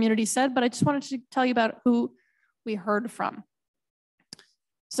what the community said, but I just wanted to tell you about who we heard from.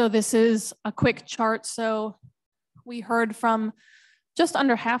 So this is a quick chart. So we heard from just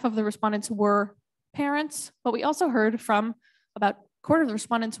under half of the respondents were parents, but we also heard from about a quarter of the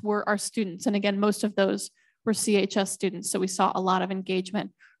respondents were our students. And again, most of those were CHS students. So we saw a lot of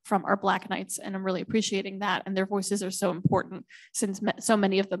engagement from our Black Knights, and I'm really appreciating that. And their voices are so important since so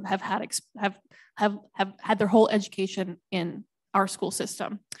many of them have had their whole education in our school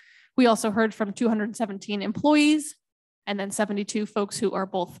system. We also heard from 217 employees, and then 72 folks who are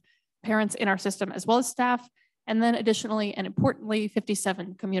both parents in our system as well as staff, and then additionally and importantly,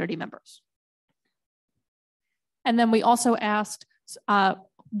 57 community members. And then we also asked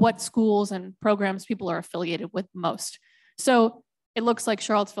what schools and programs people are affiliated with most. So it looks like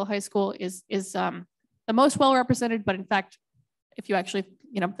Charlottesville High School is the most well represented, but in fact, if you actually,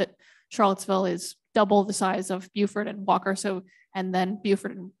 that Charlottesville is double the size of Beaufort and Walker. So, and then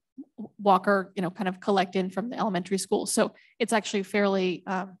Beaufort and Walker, kind of collect in from the elementary school. So it's actually fairly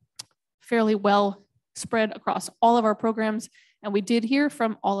well spread across all of our programs. And we did hear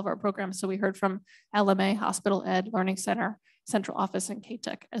from all of our programs. So we heard from LMA, Hospital Ed, Learning Center, Central Office, and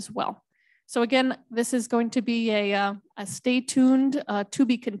KTEC as well. So again, this is going to be a stay tuned, to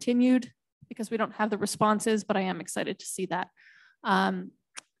be continued, because we don't have the responses, but I am excited to see that,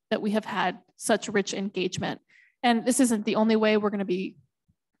 that we have had such rich engagement. And this isn't the only way we're going to be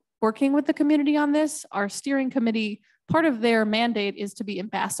working with the community on this. Our steering committee, part of their mandate is to be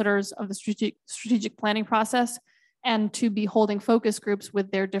ambassadors of the strategic planning process and to be holding focus groups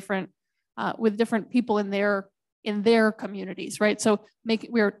with their different people in their communities, right? So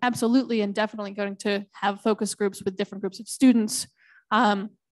we're absolutely and definitely going to have focus groups with different groups of students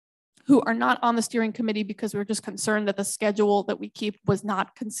who are not on the steering committee because we're just concerned that the schedule that we keep was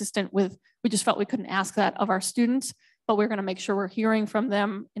not consistent with, we just felt we couldn't ask that of our students, but we're gonna make sure we're hearing from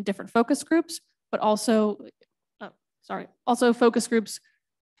them in different focus groups, but also, also focus groups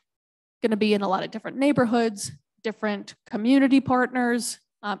gonna be in a lot of different neighborhoods, different community partners.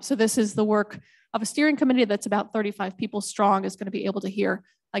 So this is the work of a steering committee that's about 35 people strong is gonna be able to hear,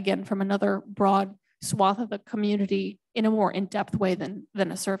 again, from another broad swath of the community in a more in-depth way than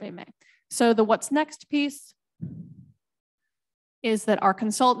a survey may. So the what's next piece is that our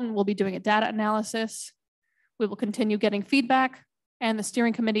consultant will be doing a data analysis. We will continue getting feedback, and the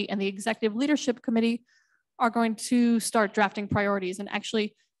steering committee and the executive leadership committee are going to start drafting priorities. And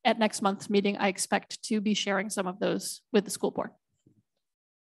actually at next month's meeting, I expect to be sharing some of those with the school board.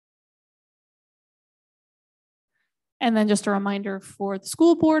 And then just a reminder for the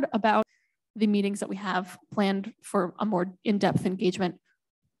school board about the meetings that we have planned for a more in-depth engagement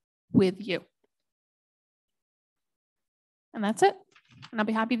with you. And that's it. And I'll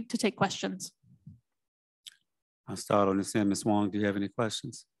be happy to take questions. I'll start on this end. Ms. Wong, do you have any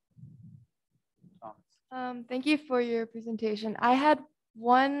questions? Thank you for your presentation. I had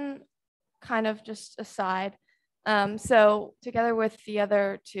one kind of just aside. So together with the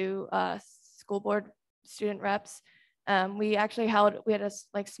other two school board student reps, we actually had a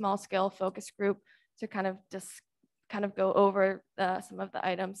small scale focus group to kind of go over some of the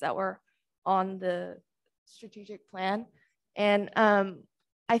items that were on the strategic plan. And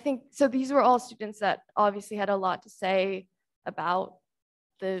I think, so these were all students that obviously had a lot to say about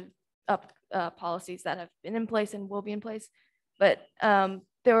the policies that have been in place and will be in place. But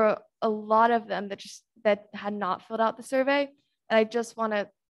there were a lot of them that had not filled out the survey. And I just want to,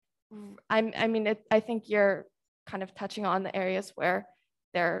 I think you're kind of touching on the areas where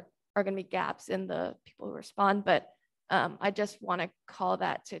there are going to be gaps in the people who respond, but I just want to call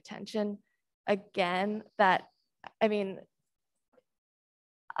that to attention again, that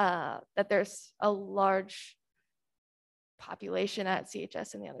that there's a large population at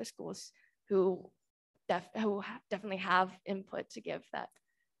CHS and the other schools who definitely have input to give that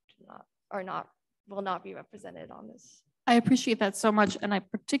will not be represented on this. I appreciate that so much. And I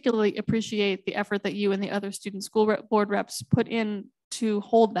particularly appreciate the effort that you and the other student school board reps put in to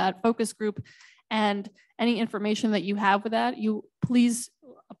hold that focus group, and any information that you have with that, you please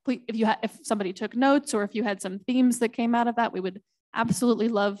if somebody took notes or if you had some themes that came out of that, we would absolutely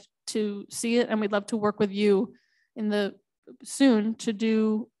love to see it. And we'd love to work with you soon to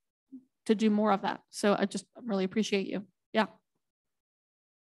do more of that. So I really appreciate you. Yeah.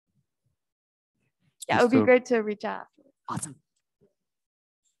 Yeah, it would be great to reach out. Awesome.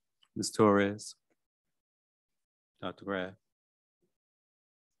 Ms. Torres, Dr. Graf,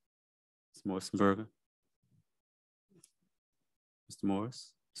 Ms. Morsenberger, Mr.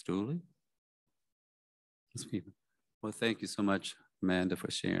 Morris, Mr. Dooley? Ms. Peeper. Well, thank you so much, Amanda, for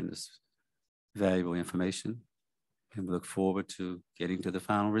sharing this valuable information. And we look forward to getting to the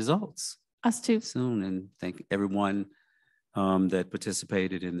final results. Us too. Soon, and thank everyone that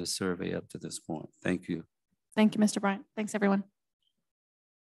participated in the survey up to this point. Thank you. Thank you, Mr. Bryant. Thanks, everyone.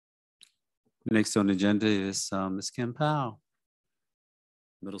 Next on the agenda is Ms. Kim Powell,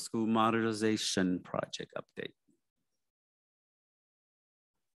 Middle School Modernization Project update.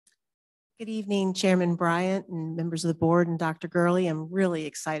 Good evening, Chairman Bryant and members of the board and Dr. Gurley. I'm really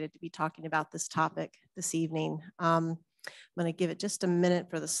excited to be talking about this topic this evening. I'm going to give it just a minute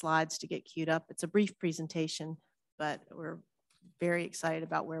for the slides to get queued up. It's a brief presentation, but we're very excited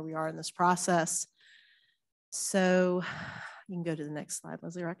about where we are in this process. So you can go to the next slide,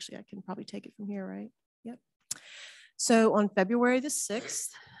 Leslie, or actually I can probably take it from here, right? Yep. So on February the 6th,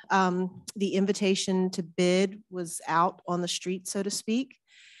 the invitation to bid was out on the street, so to speak.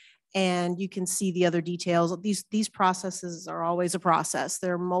 And you can see the other details. These processes are always a process.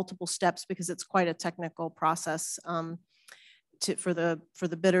 There are multiple steps because it's quite a technical process for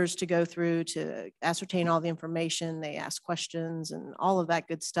the bidders to go through to ascertain all the information. They ask questions and all of that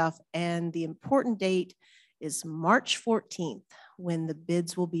good stuff. And the important date is March 14th when the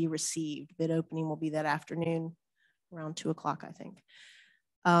bids will be received. Bid opening will be that afternoon around 2 o'clock, I think.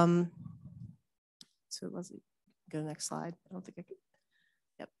 So let's go to the next slide. I don't think I could.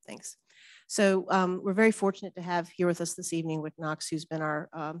 Yep, thanks. So we're very fortunate to have here with us this evening Wick Knox, who's been our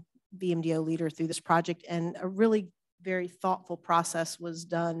VMDO leader through this project, and a really very thoughtful process was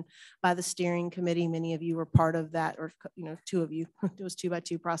done by the steering committee. Many of you were part of that, or two of you. It was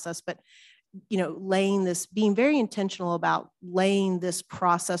 2x2 process, but being very intentional about laying this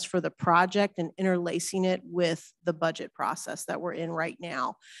process for the project and interlacing it with the budget process that we're in right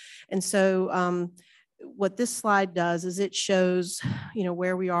now. And so what this slide does is it shows,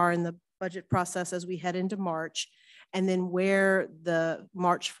 where we are in the budget process as we head into March, and then where the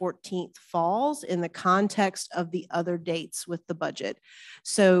March 14th falls in the context of the other dates with the budget.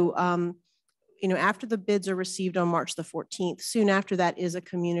 So, after the bids are received on March the 14th, soon after that is a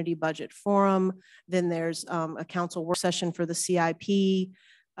community budget forum. Then there's a council work session for the CIP.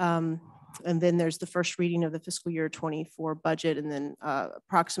 And then there's the first reading of the fiscal year 24 budget. And then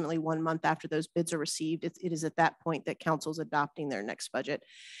approximately 1 month after those bids are received, it is at that point that council's adopting their next budget.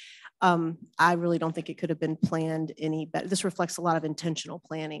 I really don't think it could have been planned any better. This reflects a lot of intentional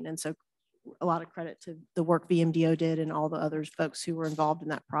planning. And so a lot of credit to the work VMDO did and all the other folks who were involved in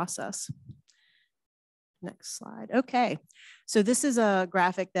that process. Next slide. Okay, so this is a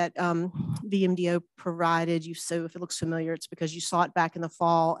graphic that VMDO provided you. So if it looks familiar, it's because you saw it back in the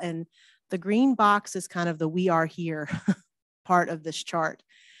fall, and the green box is kind of the "we are here" part of this chart.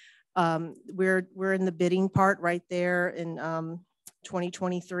 We're in the bidding part right there in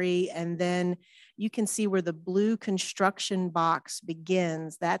 2023, and then you can see where the blue construction box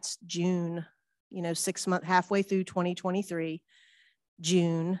begins. That's June, 6 months, halfway through 2023,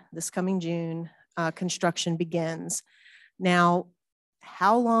 June, this coming June. Construction begins. Now,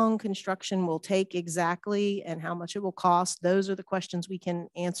 how long construction will take exactly and how much it will cost, those are the questions we can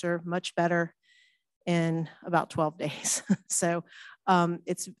answer much better in about 12 days. So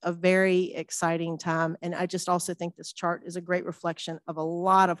it's a very exciting time. And I just also think this chart is a great reflection of a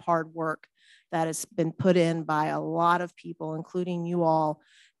lot of hard work that has been put in by a lot of people, including you all,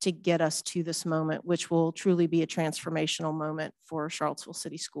 to get us to this moment, which will truly be a transformational moment for Charlottesville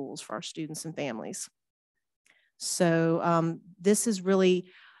City Schools, for our students and families. So this is really,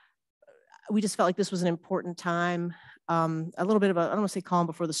 we just felt like this was an important time, a little bit of a, I don't want to say calm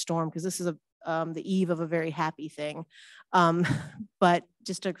before the storm, because this is the eve of a very happy thing, but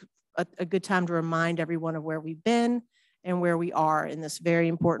just a good time to remind everyone of where we've been and where we are in this very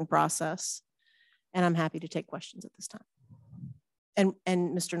important process. And I'm happy to take questions at this time.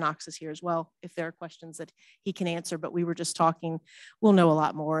 And Mr. Knox is here as well, if there are questions that he can answer, but we were just talking, we'll know a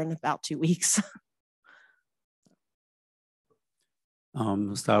lot more in about 2 weeks.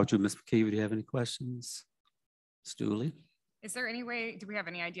 We'll start with you, Ms. McKeever. Do you have any questions? Ms. Dooley? Is there any way, do we have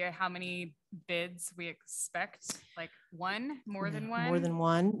any idea how many bids we expect? Like one, more than one? More than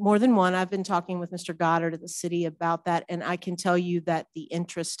one, more than one. I've been talking with Mr. Goddard at the city about that, and I can tell you that the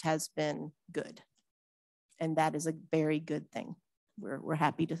interest has been good. And that is a very good thing. We're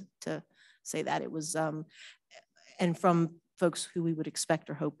happy to say that it was, and from folks who we would expect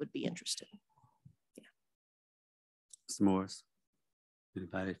or hope would be interested. Yeah. Mr. Morris,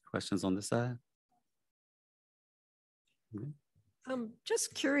 anybody questions on this side? I'm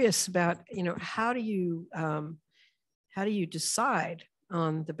just curious about, how do you decide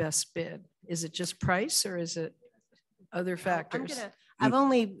on the best bid? Is it just price, or is it Other factors. I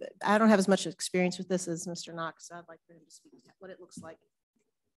don't have as much experience with this as Mr. Knox. So I'd like for him to speak to what it looks like.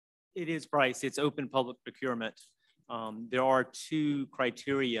 It is price. It's open public procurement. There are two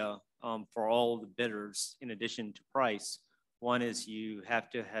criteria for all the bidders in addition to price. One is you have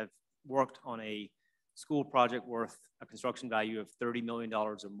to have worked on a school project worth a construction value of $30 million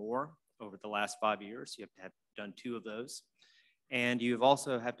or more over the last 5 years. You have to have done 2 of those. And you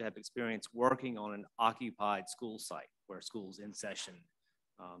also have to have experience working on an occupied school site where school's in session.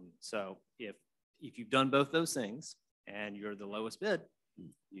 So if you've done both those things and you're the lowest bid,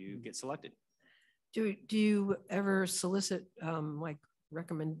 you get selected. Do you ever solicit like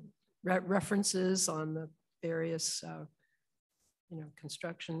references on the various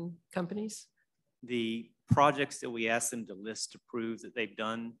construction companies? The projects that we ask them to list to prove that they've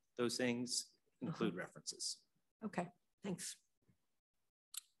done those things include references. Okay, thanks.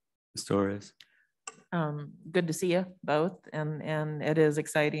 Ms. Torres. Good to see you both, and it is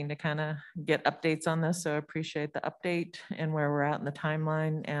exciting to kind of get updates on this, so I appreciate the update and where we're at in the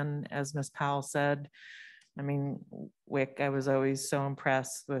timeline. And as Ms. Powell said, I mean, Wick, I was always so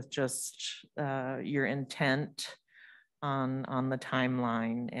impressed with just your intent on the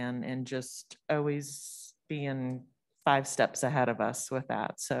timeline and just always being 5 steps ahead of us with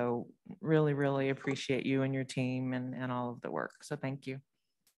that. So really, really appreciate you and your team and all of the work. So thank you.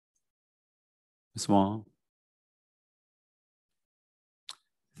 Ms. Wong.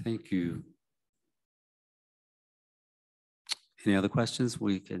 Thank you. Any other questions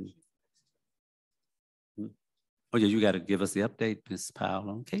we can? Oh yeah, you got to give us the update, Ms. Powell,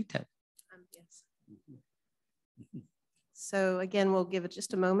 on KTEC. Yes. So again, we'll give it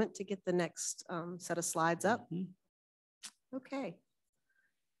just a moment to get the next set of slides up. Okay.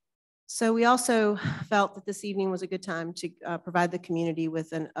 So we also felt that this evening was a good time to provide the community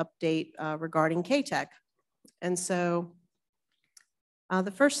with an update regarding KTEC. And so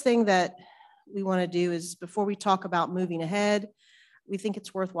the first thing that we want to do is, before we talk about moving ahead, we think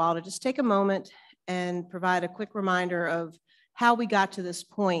it's worthwhile to just take a moment and provide a quick reminder of how we got to this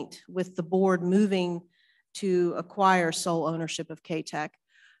point with the board moving to acquire sole ownership of KTEC.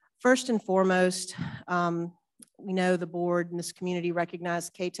 First and foremost, we know the board and this community recognize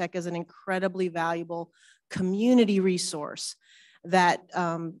KTEC as an incredibly valuable community resource that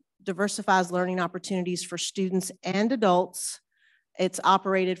diversifies learning opportunities for students and adults. It's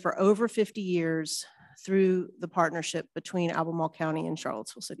operated for over 50 years through the partnership between Albemarle County and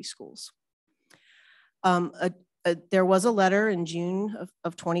Charlottesville City Schools. There was a letter in June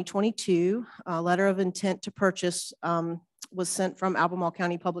of 2022, a letter of intent to purchase was sent from Albemarle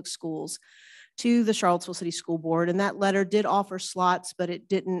County Public Schools to the Charlottesville City School Board. And that letter did offer slots, but it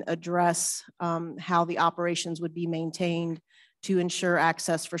didn't address how the operations would be maintained to ensure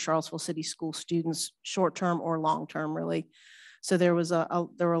access for Charlottesville City School students, short-term or long-term, really. So there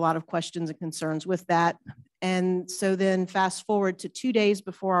were a lot of questions and concerns with that. And so then fast forward to 2 days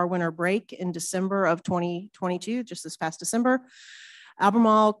before our winter break in December of 2022, just this past December,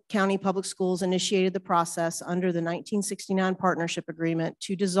 Albemarle County Public Schools initiated the process under the 1969 partnership agreement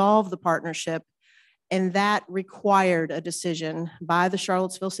to dissolve the partnership, and that required a decision by the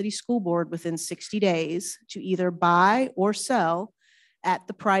Charlottesville City School Board within 60 days to either buy or sell at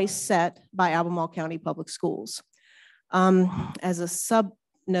the price set by Albemarle County Public Schools. As a sub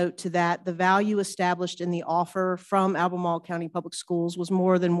note to that, the value established in the offer from Albemarle County Public Schools was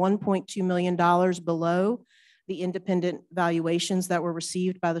more than $1.2 million below the independent valuations that were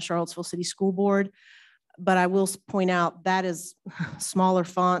received by the Charlottesville City School Board. But I will point out that is smaller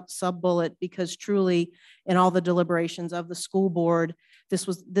font, sub-bullet, because truly in all the deliberations of the school board,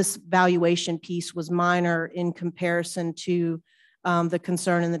 this valuation piece was minor in comparison to the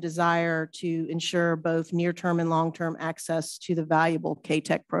concern and the desire to ensure both near-term and long-term access to the valuable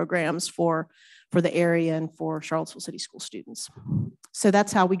KTEC programs for the area and for Charlottesville City School students. So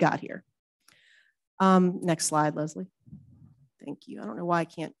that's how we got here. Next slide, Leslie. Thank you. I don't know why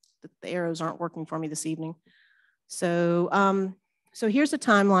the arrows aren't working for me this evening. So, so here's a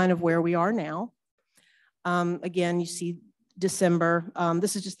timeline of where we are now. Again, you see December.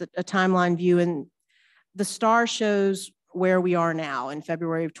 This is just a timeline view, and the star shows where we are now in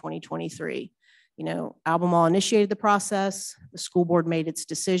February of 2023. You know, Albemarle initiated the process, the school board made its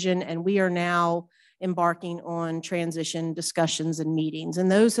decision, and we are now embarking on transition discussions and meetings, and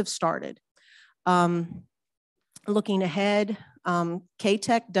those have started. Looking ahead,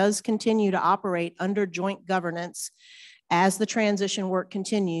 KTEC does continue to operate under joint governance as the transition work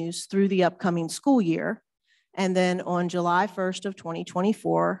continues through the upcoming school year. And then on July 1st of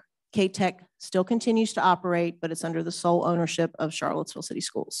 2024, KTEC still continues to operate, but it's under the sole ownership of Charlottesville City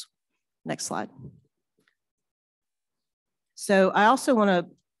Schools. Next slide. So I also want to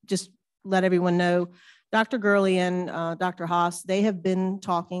just let everyone know, Dr. Gurley and Dr. Haas, they have been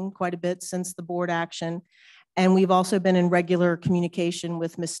talking quite a bit since the board action. And we've also been in regular communication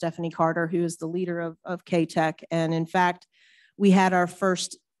with Ms. Stephanie Carter, who is the leader of K-Tech. And in fact, we had our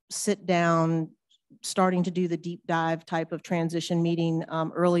first sit down, starting to do the deep dive type of transition meeting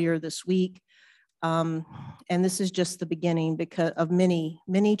earlier this week. And this is just the beginning because of many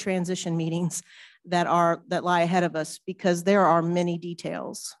transition meetings that lie ahead of us, because there are many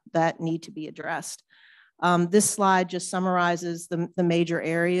details that need to be addressed. This slide just summarizes the major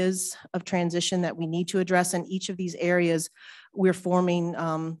areas of transition that we need to address. In each of these areas, we're forming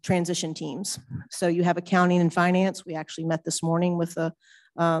transition teams. So you have accounting and finance. We actually met this morning with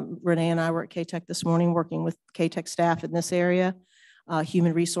Renee and I were at K-Tech this morning working with K-Tech staff in this area.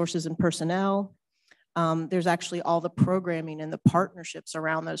 Human resources and personnel. There's actually all the programming and the partnerships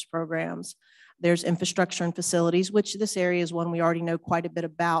around those programs. There's infrastructure and facilities, which this area is one we already know quite a bit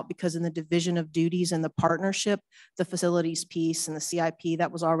about, because in the division of duties and the partnership, the facilities piece and the CIP,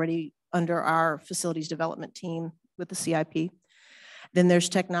 that was already under our facilities development team with the CIP. Then there's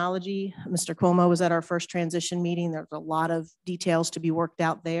technology. Mr. Cuomo was at our first transition meeting. There's a lot of details to be worked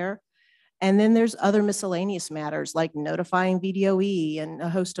out there. And then there's other miscellaneous matters like notifying VDOE and a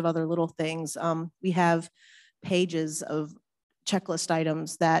host of other little things. We have pages of checklist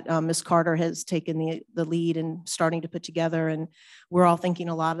items that Ms. Carter has taken the lead in starting to put together. And we're all thinking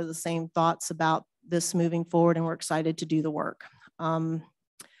a lot of the same thoughts about this moving forward, and we're excited to do the work.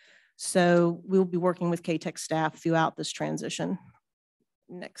 So we'll be working with K-Tech staff throughout this transition.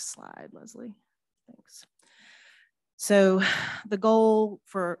 Next slide, Leslie. Thanks. So the goal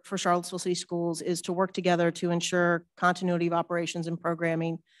for Charlottesville City Schools is to work together to ensure continuity of operations and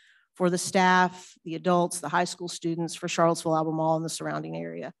programming for the staff, the adults, the high school students, for Charlottesville, Albemarle, and the surrounding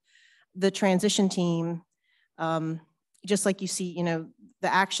area. The transition team, just like you see,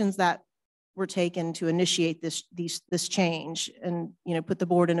 the actions that were taken to initiate this change and, put the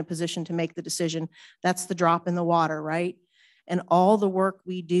board in a position to make the decision, that's the drop in the water, right? And all the work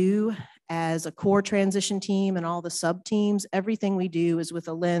we do as a core transition team and all the sub teams, everything we do is with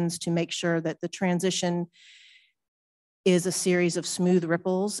a lens to make sure that the transition is a series of smooth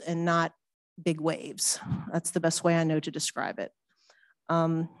ripples and not big waves. That's the best way I know to describe it.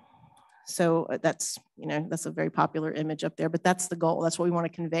 So that's a very popular image up there, but that's the goal. That's what we want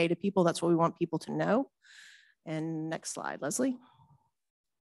to convey to people. That's what we want people to know. And next slide, Leslie.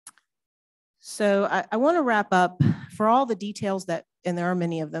 So I want to wrap up for all the details and there are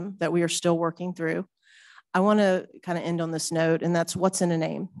many of them that we are still working through. I want to kind of end on this note, and that's what's in a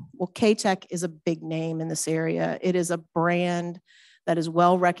name. Well, K-Tech is a big name in this area. It is a brand that is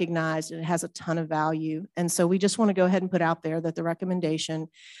well recognized and it has a ton of value. And so we just want to go ahead and put out there that our recommendation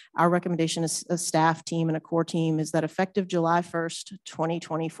as a staff team and a core team is that effective July 1st,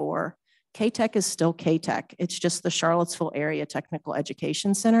 2024, K-Tech is still K-Tech. It's just the Charlottesville Area Technical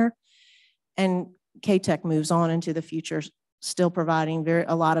Education Center. And K-Tech moves on into the future, still providing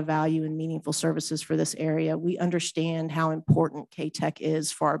a lot of value and meaningful services for this area. We understand how important K-Tech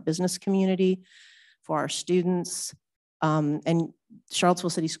is for our business community, for our students, and Charlottesville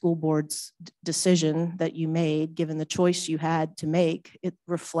City School Board's decision that you made, given the choice you had to make, it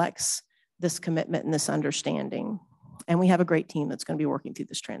reflects this commitment and this understanding. And we have a great team that's going to be working through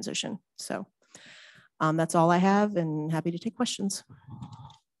this transition. So that's all I have, and happy to take questions.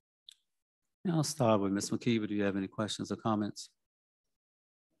 I'll start with Ms. McKeever. Do you have any questions or comments?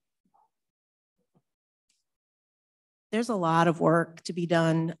 There's a lot of work to be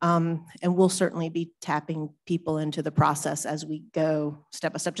done, and we'll certainly be tapping people into the process as we go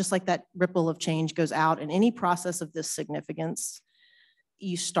step by step, just like that ripple of change goes out. In any process of this significance,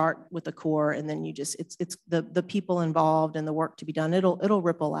 you start with the core, and then it's the people involved and the work to be done. It'll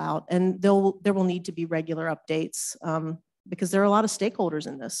ripple out, and there will need to be regular updates. Because there are a lot of stakeholders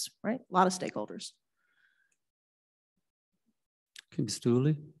in this, right? A lot of stakeholders. Okay, Ms.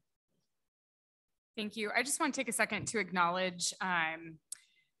 Dooley. Thank you. I just want to take a second to acknowledge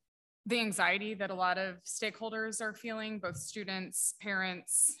the anxiety that a lot of stakeholders are feeling, both students,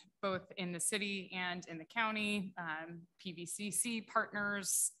 parents, both in the city and in the county, PVCC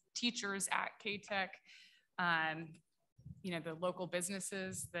partners, teachers at K-Tech, the local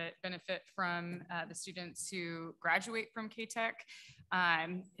businesses that benefit from the students who graduate from K-Tech.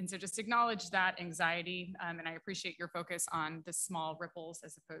 And so just acknowledge that anxiety, and I appreciate your focus on the small ripples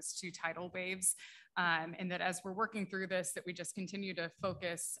as opposed to tidal waves. And that as we're working through this, that we just continue to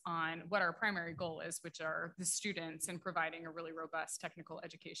focus on what our primary goal is, which are the students, and providing a really robust technical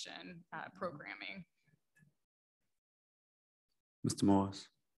education programming. Mr. Morris.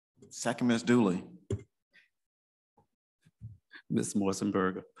 Second, Ms. Dooley. Ms.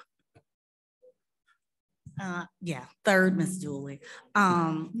 Morrison-Berger. Yeah, third, Miss Dooley.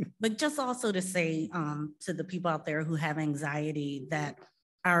 But just also to say to the people out there who have anxiety that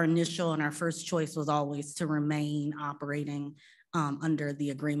our initial and our first choice was always to remain operating under the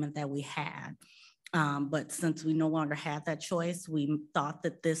agreement that we had. But since we no longer had that choice, we thought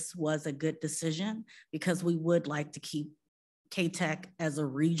that this was a good decision because we would like to keep K-Tech as a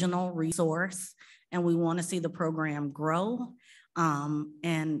regional resource, and we want to see the program grow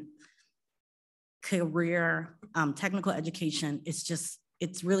and career technical education is just,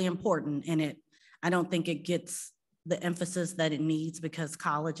 it's really important, and I don't think it gets the emphasis that it needs because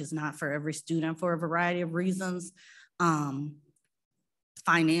college is not for every student for a variety of reasons.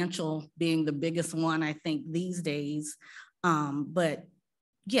 Financial being the biggest one, I think, these days. But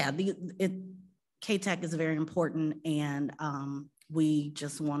yeah, K-Tech is very important, and we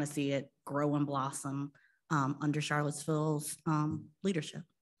just want to see it grow and blossom under Charlottesville's leadership.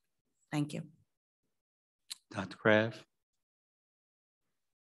 Thank you. Dr. Kraft.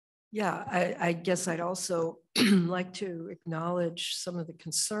 Yeah, I guess I'd also like to acknowledge some of the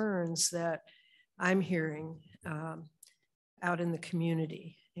concerns that I'm hearing out in the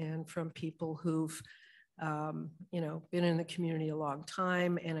community and from people who've been in the community a long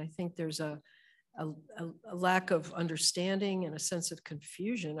time. And I think there's a lack of understanding and a sense of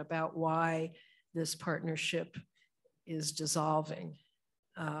confusion about why this partnership is dissolving.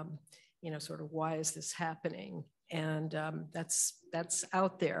 Sort of why is this happening? And that's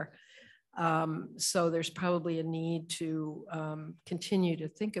out there. So there's probably a need to continue to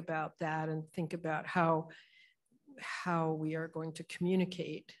think about that and think about how we are going to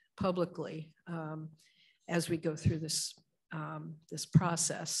communicate publicly as we go through this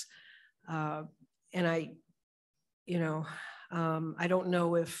process. And I don't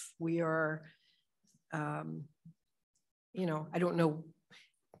know if we are, I don't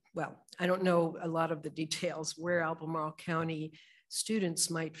know a lot of the details where Albemarle County students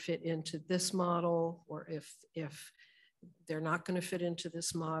might fit into this model, or if they're not going to fit into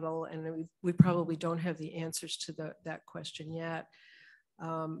this model, and we probably don't have the answers to that question yet.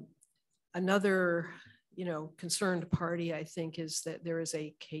 Another, concerned party, I think, is that there is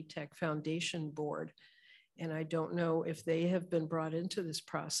a K-Tech Foundation board, and I don't know if they have been brought into this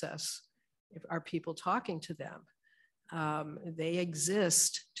process. Are people talking to them? They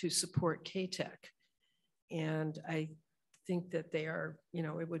exist to support K-Tech, and I think that they are,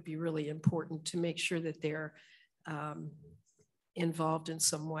 it would be really important to make sure that they're involved in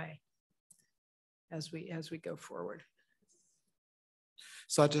some way as we go forward.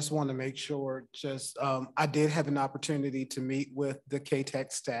 So I just want to make sure, I did have an opportunity to meet with the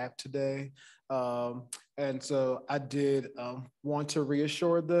K-Tech staff today. And so I did want to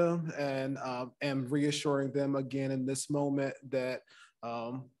reassure them, and am reassuring them again in this moment that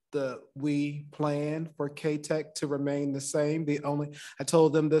we plan for K-Tech to remain the same. I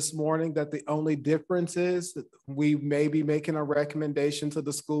told them this morning that the only difference is that we may be making a recommendation to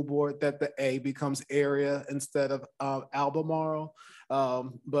the school board that the A becomes area instead of Albemarle.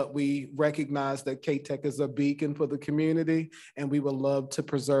 But we recognize that K-Tech is a beacon for the community, and we would love to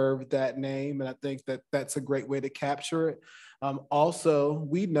preserve that name. And I think that that's a great way to capture it. Also,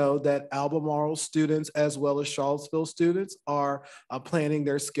 we know that Albemarle students as well as Charlottesville students are planning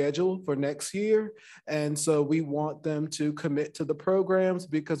their schedule for next year. And so we want them to commit to the programs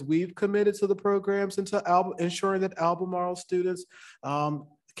because we've committed to the programs and to ensuring that Albemarle students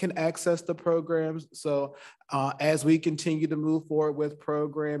can access the programs. So as we continue to move forward with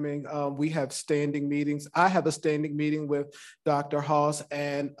programming, we have standing meetings. I have a standing meeting with Dr. Haas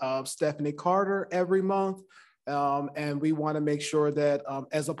and Stephanie Carter every month. And we want to make sure that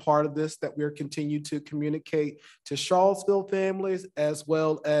as a part of this, that we're continue to communicate to Charlottesville families as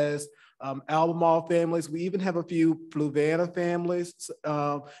well as Albemarle families. We even have a few Fluvanna families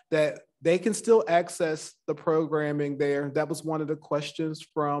that they can still access the programming there. That was one of the questions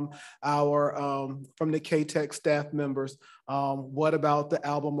from from the K-Tech staff members. What about the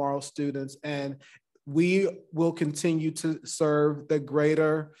Albemarle students? And we will continue to serve the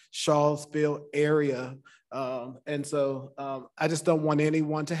greater Charlottesville area. And so I just don't want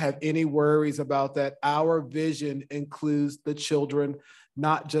anyone to have any worries about that. Our vision includes the children,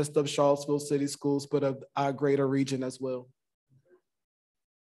 not just of Charlottesville City Schools, but of our greater region as well.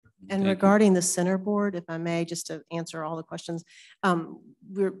 And regarding the center board, if I may, just to answer all the questions,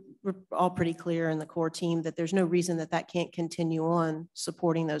 we're all pretty clear in the core team that there's no reason that that can't continue on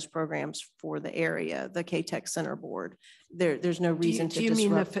supporting those programs for the area, the K-Tech Center Board. There's no reason to Do you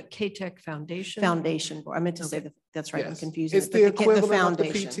mean the disrupt. K-Tech Foundation? Foundation Board. I meant to say that, that's right, I'm Yes. confusing. It's it, the but equivalent of the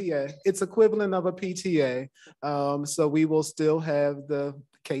foundation. PTA. It's equivalent of a PTA. So we will still have the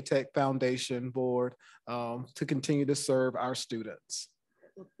K-Tech Foundation Board to continue to serve our students.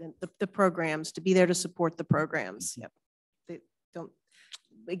 The programs, to be there to support the programs. Yep. They don't,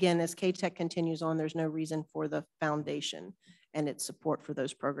 again, as K-Tech continues on, there's no reason for the foundation and its support for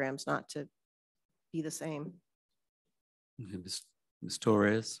those programs not to be the same. Ms.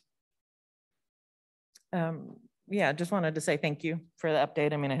 Torres. Yeah, I just wanted to say thank you for the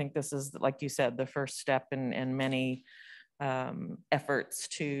update. I mean, I think this is, like you said, the first step in many efforts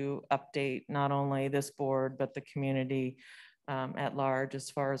to update not only this board, but the community at large as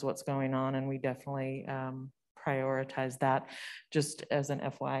far as what's going on. And we definitely prioritize that. Just as an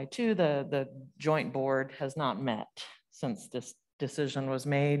FYI too, the joint board has not met since this decision was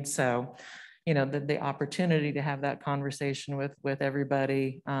made. So, you know, the opportunity to have that conversation with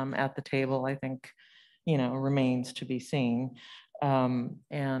everybody at the table, I think, you know, remains to be seen.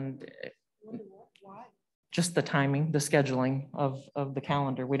 And just the timing, the scheduling of the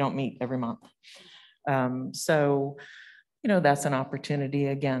calendar. We don't meet every month. So, you know, that's an opportunity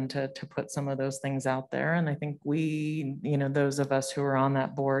again to put some of those things out there. And I think we, you know, those of us who are on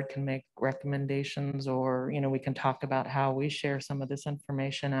that board can make recommendations, or, you know, we can talk about how we share some of this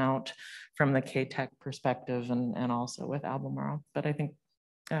information out from the K-Tech perspective and also with Albemarle. But I think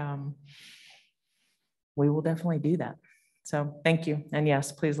we will definitely do that. So thank you. And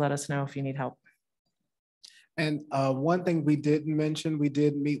yes, please let us know if you need help. And one thing we didn't mention, we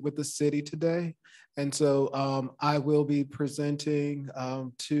did meet with the city today. And so I will be presenting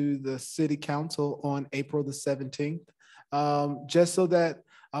to the city council on April the 17th, just so that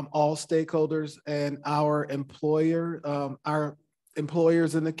all stakeholders and our employers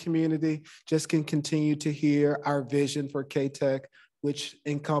in the community just can continue to hear our vision for K-Tech, which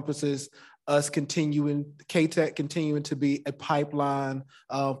encompasses us K-Tech continuing to be a pipeline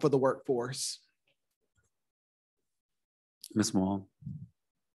for the workforce. Ms. Wong.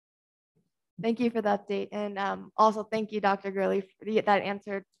 Thank you for the update. And also thank you, Dr. Gurley, that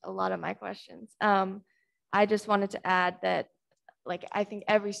answered a lot of my questions. I just wanted to add that, like, I think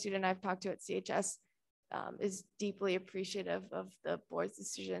every student I've talked to at CHS is deeply appreciative of the board's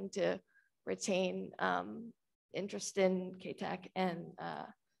decision to retain interest in K-Tech. And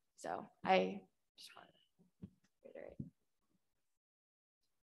so I just wanted to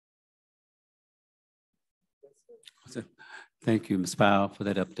reiterate. Thank you, Ms. Powell, for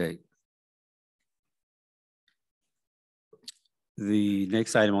that update. The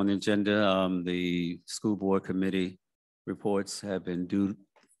next item on the agenda, the school board committee reports have been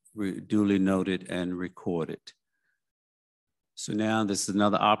duly noted and recorded. So now this is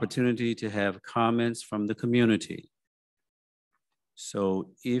another opportunity to have comments from the community.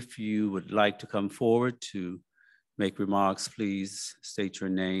 So if you would like to come forward to make remarks, please state your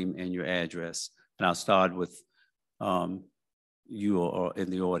name and your address. And I'll start with you or in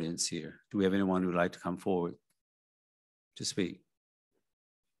the audience here. Do we have anyone who would like to come forward to speak?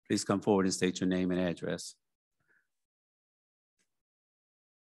 Please come forward and state your name and address.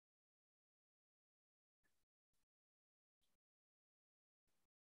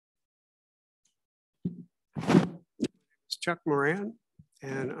 It's Chuck Moran,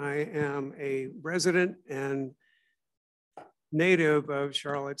 and I am a resident and native of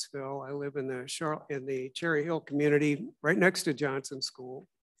Charlottesville. I live in the Cherry Hill community right next to Johnson School.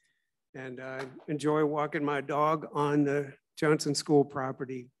 And I enjoy walking my dog on the Johnson School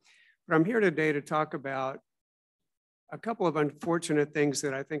property. But I'm here today to talk about a couple of unfortunate things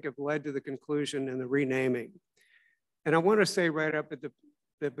that I think have led to the conclusion and the renaming. And I want to say right up at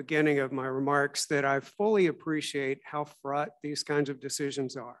the beginning of my remarks that I fully appreciate how fraught these kinds of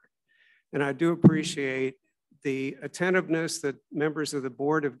decisions are. And I do appreciate the attentiveness that members of the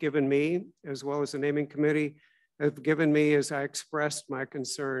board have given me, as well as the naming committee, have given me as I expressed my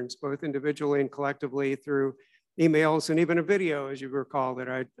concerns, both individually and collectively through emails and even a video, as you recall,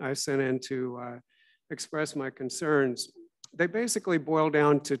 that I sent in to express my concerns. They basically boil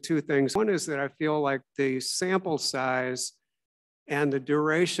down to two things. One is that I feel like the sample size and the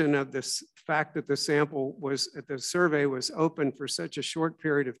duration of this fact that the survey was open for such a short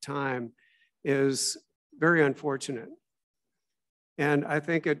period of time is very unfortunate. And I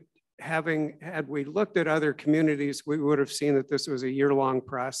think had we looked at other communities, we would have seen that this was a year-long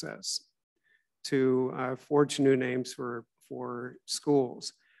process to forge new names for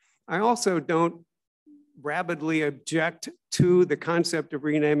schools. I also don't rabidly object to the concept of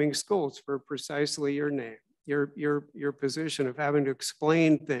renaming schools for precisely your name, your position of having to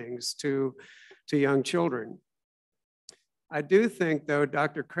explain things to young children. I do think, though,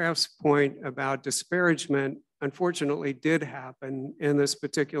 Dr. Kraft's point about disparagement unfortunately did happen in this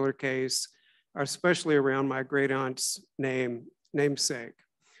particular case, especially around my great aunt's namesake.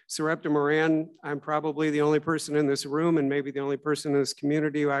 Sarepta Moran, I'm probably the only person in this room and maybe the only person in this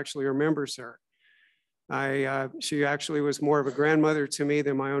community who actually remembers her. She actually was more of a grandmother to me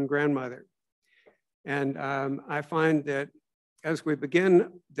than my own grandmother. And I find that as we begin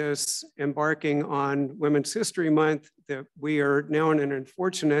this embarking on Women's History Month, that we are now in an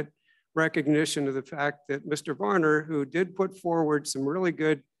unfortunate recognition of the fact that Mr. Varner, who did put forward some really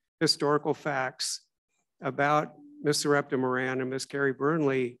good historical facts about Miss Sarepta Moran and Miss Carrie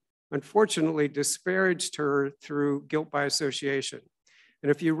Burnley, unfortunately disparaged her through guilt by association. And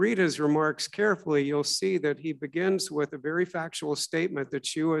if you read his remarks carefully, you'll see that he begins with a very factual statement that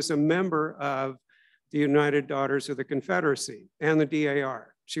she was a member of the United Daughters of the Confederacy and the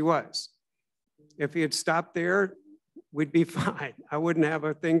DAR. She was. If he had stopped there, we'd be fine. I wouldn't have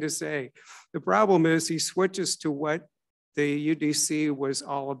a thing to say. The problem is he switches to what the UDC was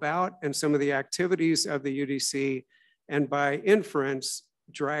all about and some of the activities of the UDC, and by inference,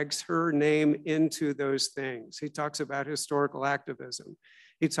 drags her name into those things. He talks about historical activism.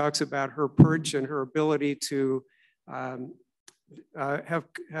 He talks about her perch and her ability to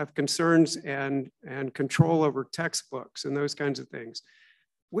have concerns and control over textbooks and those kinds of things.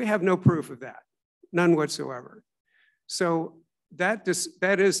 We have no proof of that, none whatsoever. So that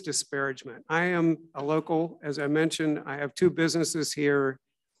is disparagement. I am a local, as I mentioned, I have 2 businesses here.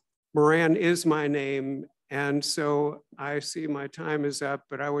 Moran is my name. And so I see my time is up,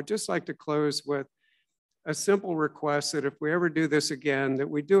 but I would just like to close with a simple request that if we ever do this again, that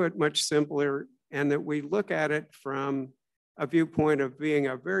we do it much simpler and that we look at it from a viewpoint of being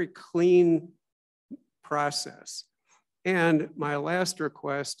a very clean process. And my last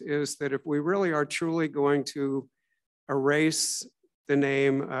request is that if we really are truly going to erase the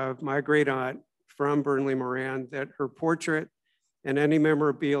name of my great aunt from Burnley Moran, that her portrait and any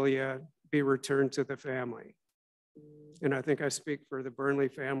memorabilia be returned to the family. And I think I speak for the Burnley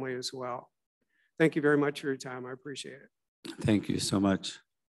family as well. Thank you very much for your time. I appreciate it. Thank you so much.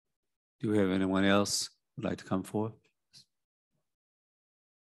 Do we have anyone else who'd like to come forward?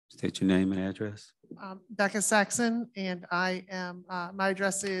 State your name and address. Becca Saxon, and I am, my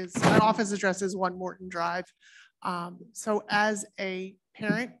office address is 1 Morton Drive. So as a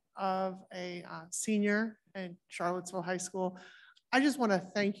parent of a senior in Charlottesville High School, I just want to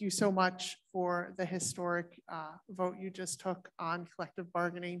thank you so much for the historic vote you just took on collective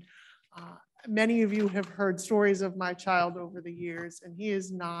bargaining. Many of you have heard stories of my child over the years, and he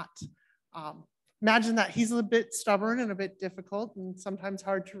is not, imagine that he's a bit stubborn and a bit difficult and sometimes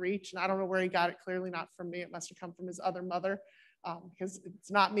hard to reach. And I don't know where he got it, clearly not from me. It must have come from his other mother, because it's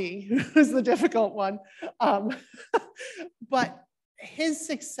not me who's the difficult one. But his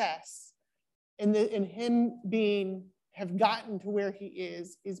success in him have gotten to where he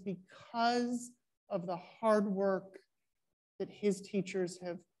is because of the hard work that his teachers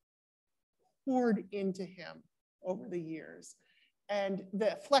have poured into him over the years, and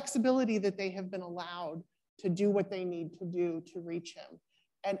the flexibility that they have been allowed to do what they need to do to reach him.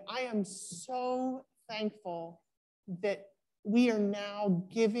 And I am so thankful that we are now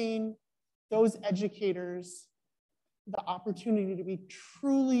giving those educators the opportunity to be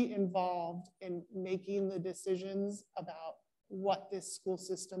truly involved in making the decisions about what this school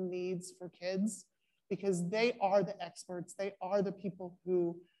system needs for kids, because they are the experts. They are the people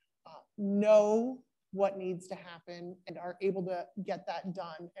who know what needs to happen and are able to get that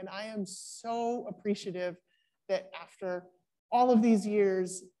done. And I am so appreciative that after all of these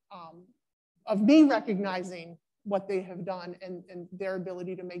years of me recognizing what they have done and their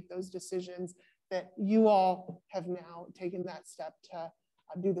ability to make those decisions, that you all have now taken that step to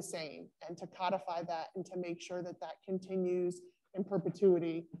do the same and to codify that and to make sure that that continues in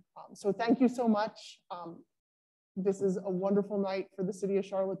perpetuity. So thank you so much. This is a wonderful night for the city of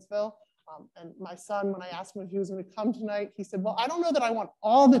Charlottesville. And my son, when I asked him if he was going to come tonight, he said, well, I don't know that I want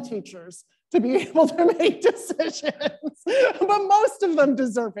all the teachers to be able to make decisions, but most of them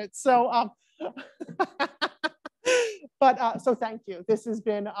deserve it. So, so thank you. This has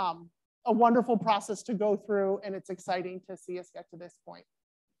been a wonderful process to go through, and it's exciting to see us get to this point.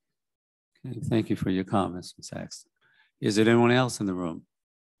 Okay, thank you for your comments, Ms. Saxton. Is there anyone else in the room?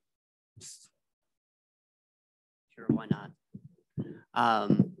 Sure, why not?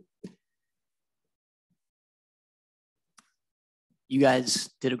 You guys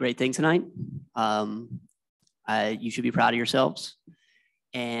did a great thing tonight. You should be proud of yourselves.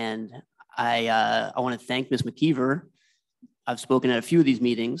 And I want to thank Ms. McKeever. I've spoken at a few of these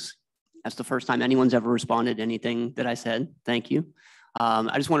meetings. That's the first time anyone's ever responded to anything that I said. Thank you.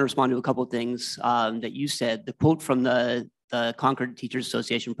 I just want to respond to a couple of things that you said. The quote from the Concord Teachers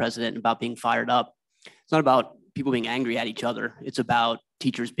Association president about being fired up. It's not about people being angry at each other. It's about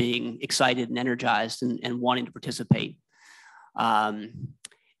teachers being excited and energized and wanting to participate. And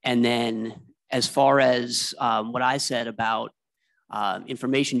then as far as what I said about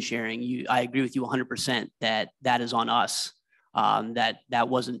information sharing, I agree with you 100% that that is on us. That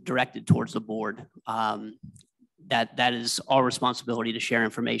wasn't directed towards the board. That is our responsibility to share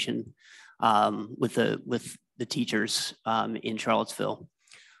information with the teachers in Charlottesville.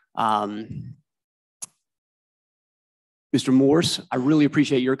 Mr. Morse, I really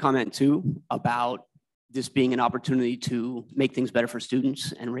appreciate your comment too about this being an opportunity to make things better for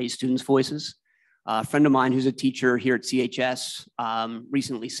students and raise students' voices. A friend of mine who's a teacher here at CHS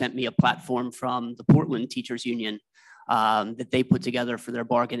recently sent me a platform from the Portland Teachers Union that they put together for their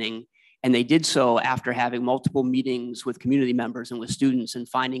bargaining. And they did so after having multiple meetings with community members and with students and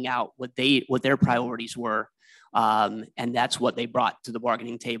finding out what their priorities were. And that's what they brought to the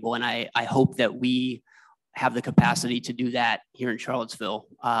bargaining table. And I hope that we have the capacity to do that here in Charlottesville,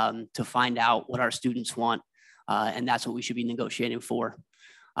 to find out what our students want. And that's what we should be negotiating for.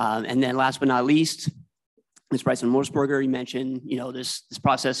 And then last but not least, Ms. Bryson-Morsberger, you mentioned, this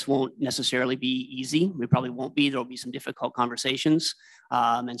process won't necessarily be easy. We probably won't be. There'll be some difficult conversations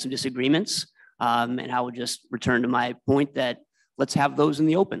and some disagreements. And I would just return to my point that let's have those in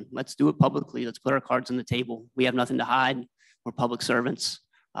the open. Let's do it publicly. Let's put our cards on the table. We have nothing to hide. We're public servants.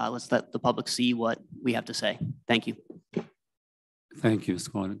 Let's let the public see what we have to say. Thank you. Thank you, Ms.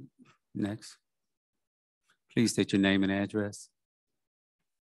 Gordon. Next. Please state your name and address.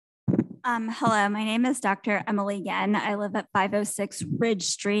 Hello, my name is Dr. Emily Yen. I live at 506 Ridge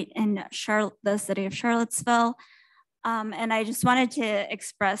Street in the city of Charlottesville. And I just wanted to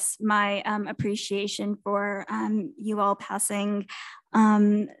express my appreciation for you all passing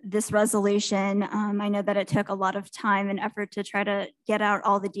this resolution. I know that it took a lot of time and effort to try to get out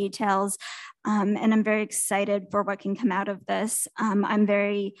all the details. And I'm very excited for what can come out of this. I'm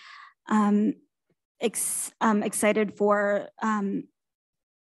very excited for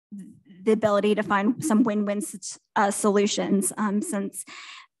the ability to find some win-win solutions since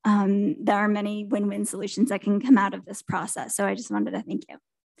there are many win-win solutions that can come out of this process. So I just wanted to thank you.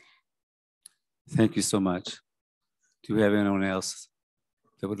 Thank you so much. Do we have anyone else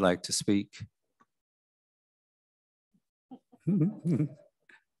that would like to speak?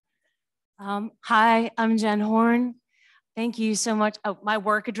 Hi, I'm Jen Horn. Thank you so much. Oh, my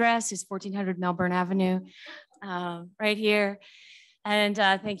work address is 1400 Melbourne Avenue, right here. And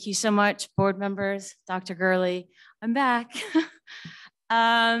thank you so much, board members, Dr. Gurley. I'm back.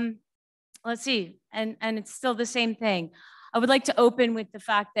 Let's see, and it's still the same thing. I would like to open with the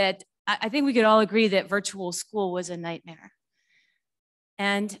fact that I think we could all agree that virtual school was a nightmare.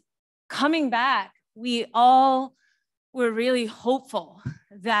 And coming back, we all were really hopeful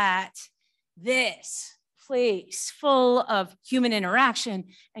that this place full of human interaction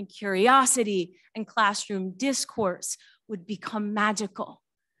and curiosity and classroom discourse would become magical.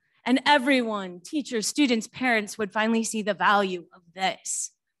 And everyone, teachers, students, parents would finally see the value of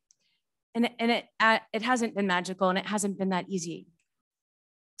this. And it hasn't been magical and it hasn't been that easy.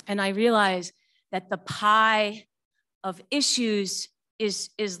 And I realize that the pie of issues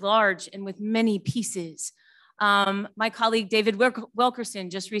is large and with many pieces. My colleague David Wilkerson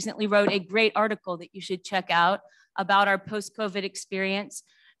just recently wrote a great article that you should check out about our post-COVID experience.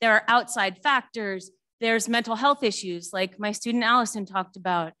 There are outside factors. There's mental health issues like my student Allison talked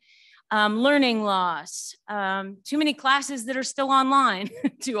about, learning loss, too many classes that are still online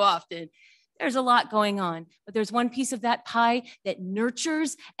too often. There's a lot going on, but there's one piece of that pie that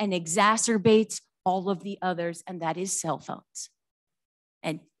nurtures and exacerbates all of the others, and that is cell phones.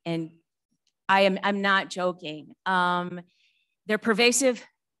 And I'm not joking. They're pervasive,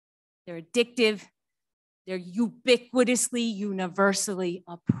 they're addictive, they're ubiquitously, universally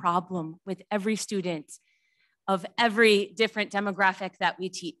a problem with every student of every different demographic that we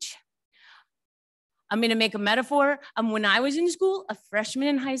teach. I'm gonna make a metaphor. When I was in school, a freshman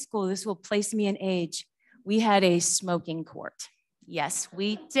in high school, this will place me in age, we had a smoking court. Yes,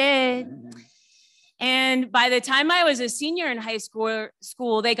 we did. And by the time I was a senior in high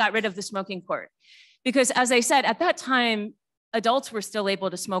school, they got rid of the smoking court. Because as I said, at that time, adults were still able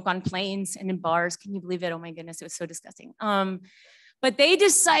to smoke on planes and in bars. Can you believe it? Oh my goodness, it was so disgusting. But they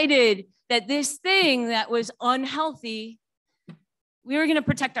decided that this thing that was unhealthy we were going to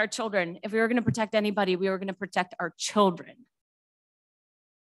protect our children. If we were going to protect anybody, we were going to protect our children.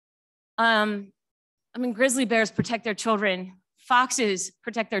 Grizzly bears protect their children. Foxes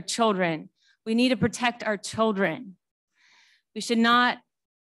protect their children. We need to protect our children. We should not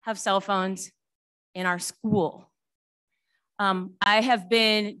have cell phones in our school. I have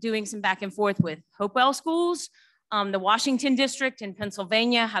been doing some back and forth with Hopewell schools. The Washington district in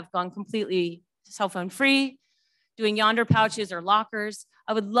Pennsylvania have gone completely cell phone free, doing yonder pouches or lockers.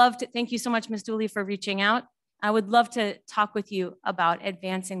 I would love to, thank you so much, Ms. Dooley, for reaching out. I would love to talk with you about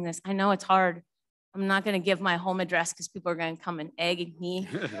advancing this. I know it's hard. I'm not going to give my home address because people are going to come and egg me.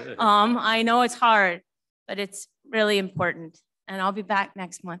 I know it's hard, but it's really important. And I'll be back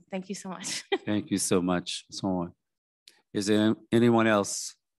next month. Thank you so much. Thank you so much, Ms. Horn. Is there anyone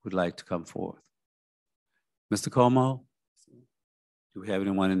else who'd like to come forth? Mr. Como, do we have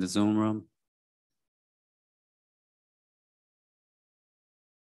anyone in the Zoom room?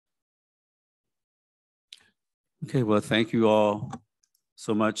 Okay, well, thank you all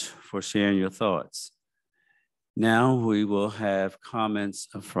so much for sharing your thoughts. Now we will have comments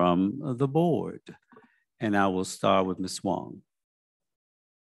from the board, and I will start with Ms. Wong.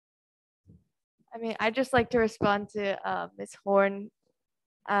 I'd just like to respond to Ms. Horn.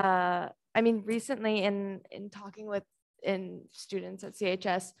 Recently in talking with students at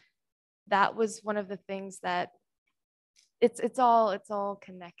CHS, that was one of the things that it's all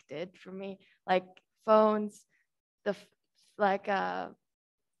connected for me, like phones,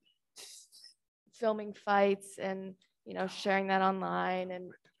 filming fights and sharing that online,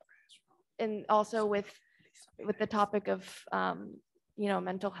 and also with the topic of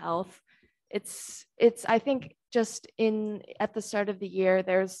mental health. It's I think just at the start of the year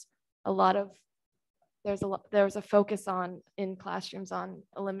there's a focus in classrooms on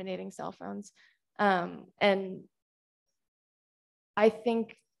eliminating cell phones, and I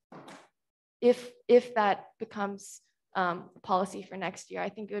think if that becomes policy for next year, I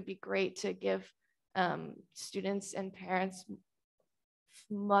think it would be great to give students and parents a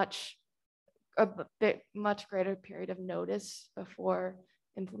much greater period of notice before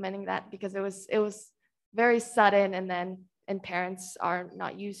implementing that, because it was very sudden, and parents are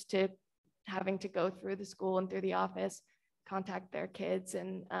not used to having to go through the school and through the office, contact their kids,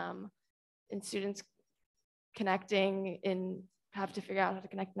 and students connecting and have to figure out how to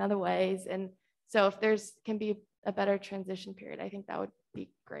connect in other ways. And so if can be a better transition period, I think that would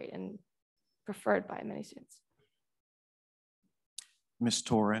be great and preferred by many students. Ms.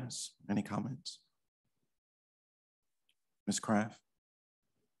 Torres, any comments? Ms. Kraft?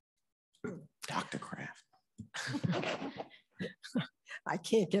 Dr. Kraft. I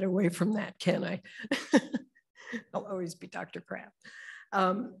can't get away from that, can I? I'll always be Dr. Kraft.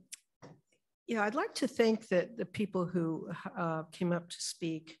 I'd like to thank the people who came up to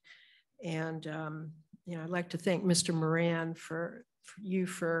speak, and I'd like to thank Mr. Moran for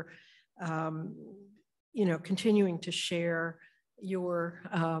continuing to share your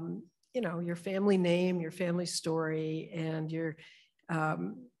family name, your family story, and your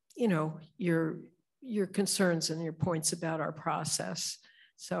concerns and your points about our process.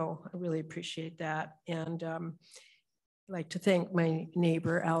 So I really appreciate that. And I'd like to thank my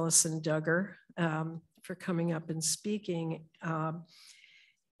neighbor, Allison Duggar, for coming up and speaking.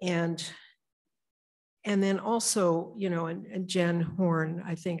 And then also, and Jen Horn,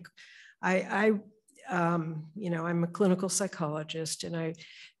 I think I'm a clinical psychologist, and I've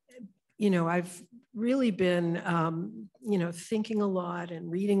really been, thinking a lot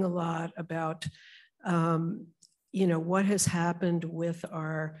and reading a lot about, what has happened with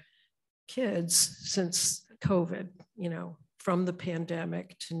our kids since COVID, from the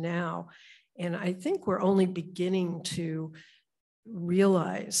pandemic to now. And I think we're only beginning to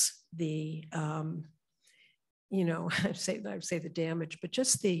realize the, I say the damage, but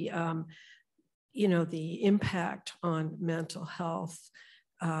just the, the impact on mental health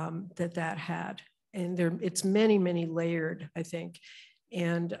that had. And it's many, many layered, I think.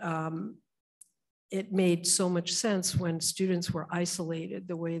 And it made so much sense when students were isolated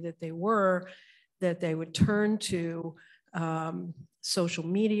the way that they were, that they would turn to social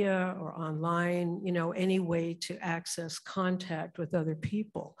media or online, any way to access contact with other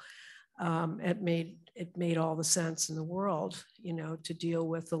people. It made all the sense in the world, to deal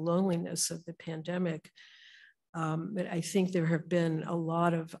with the loneliness of the pandemic. But I think there have been a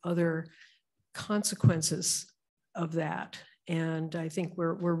lot of other consequences of that. And I think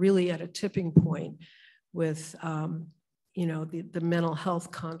we're really at a tipping point with, the mental health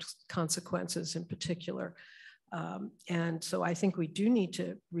consequences in particular. And so I think we do need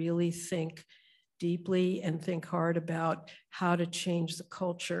to really think deeply and think hard about how to change the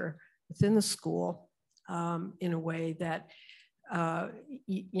culture within the school in a way that,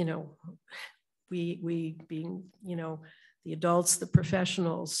 we being, the adults, the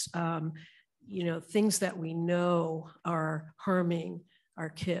professionals, things that we know are harming our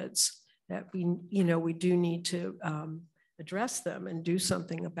kids, that we do need to address them and do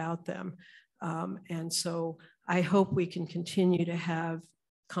something about them. And so I hope we can continue to have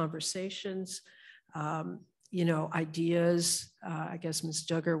conversations, ideas. I guess Ms.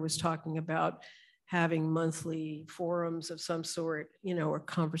 Duggar was talking about having monthly forums of some sort, or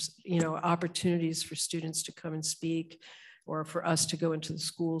opportunities for students to come and speak, or for us to go into the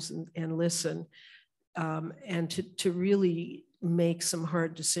schools and listen, and to really make some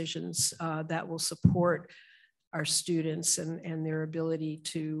hard decisions that will support our students and their ability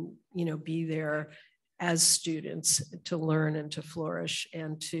to, be there as students, to learn and to flourish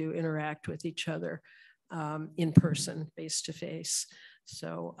and to interact with each other in person, face to face.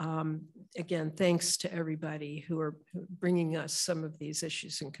 So again, thanks to everybody who are bringing us some of these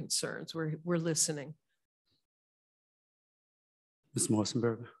issues and concerns. We're listening. Ms.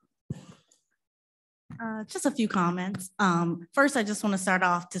 Morsenberger. Just a few comments. First, I just want to start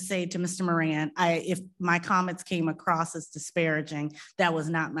off to say to Mr. Moran, if my comments came across as disparaging, that was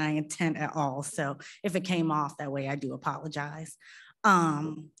not my intent at all. So if it came off that way, I do apologize.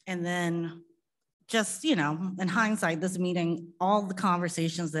 And then just, in hindsight, this meeting, all the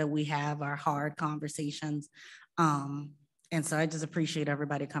conversations that we have are hard conversations. And so I just appreciate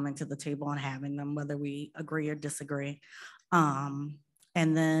everybody coming to the table and having them, whether we agree or disagree. And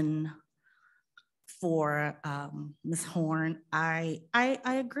then for Ms. Horn, I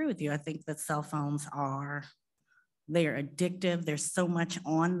agree with you. I think that cell phones they're addictive. There's so much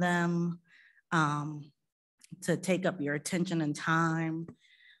on them to take up your attention and time.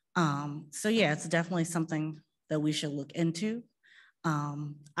 So yeah, it's definitely something that we should look into.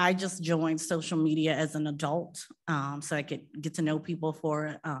 I just joined social media as an adult so I could get to know people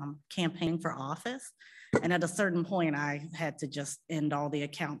for campaigning for office. And at a certain point, I had to just end all the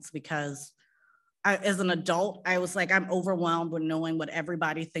accounts because as an adult, I was like, I'm overwhelmed with knowing what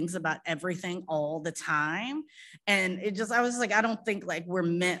everybody thinks about everything all the time. And I was like, I don't think like we're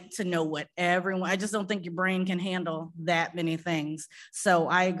meant to know what I just don't think your brain can handle that many things. So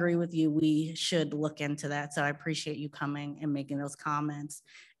I agree with you. We should look into that. So I appreciate you coming and making those comments.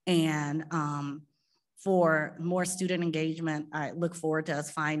 And for more student engagement, I look forward to us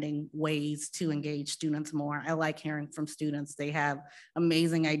finding ways to engage students more. I like hearing from students. They have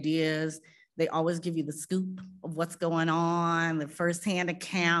amazing ideas. They always give you the scoop of what's going on, the firsthand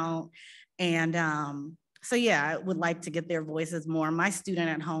account. And so yeah, I would like to get their voices more. My student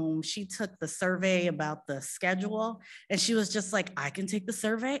at home, she took the survey about the schedule and she was just like, I can take the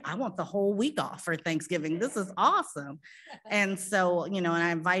survey. I want the whole week off for Thanksgiving. This is awesome. And so, and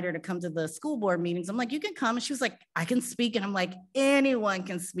I invite her to come to the school board meetings. I'm like, you can come. And she was like, I can speak. And I'm like, anyone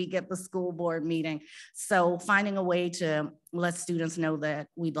can speak at the school board meeting. So finding a way to let students know that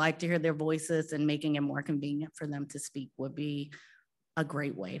we'd like to hear their voices and making it more convenient for them to speak would be a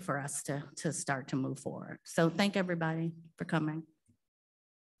great way for us to start to move forward. So thank everybody for coming.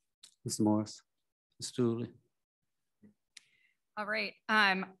 Mr. Morris, Ms. Dooley. All right.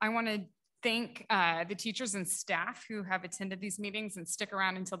 I want to thank the teachers and staff who have attended these meetings and stick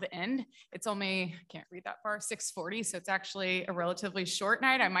around until the end. It's only, I can't read that far, 6:40. So it's actually a relatively short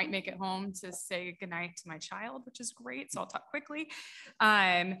night. I might make it home to say goodnight to my child, which is great. So I'll talk quickly.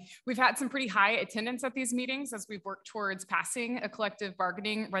 We've had some pretty high attendance at these meetings as we've worked towards passing a collective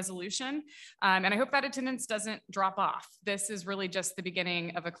bargaining resolution. And I hope that attendance doesn't drop off. This is really just the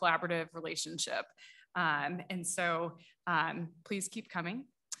beginning of a collaborative relationship. And so please keep coming.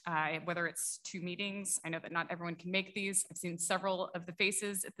 Whether it's 2 meetings, I know that not everyone can make these. I've seen several of the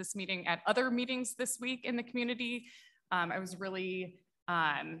faces at this meeting at other meetings this week in the community. I was really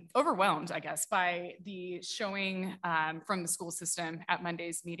overwhelmed, I guess, by the showing from the school system at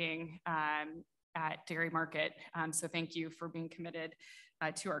Monday's meeting at Dairy Market. So thank you for being committed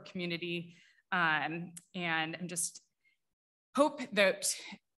to our community. And I just hope that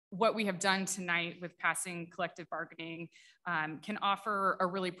what we have done tonight with passing collective bargaining can offer a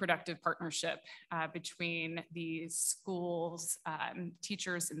really productive partnership between the schools,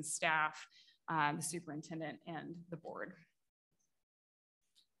 teachers and staff, the superintendent and the board.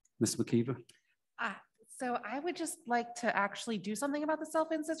 Ms. McKeever. So I would just like to actually do something about the cell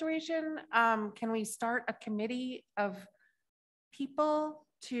phone situation. Can we start a committee of people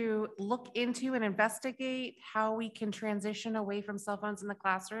to look into and investigate how we can transition away from cell phones in the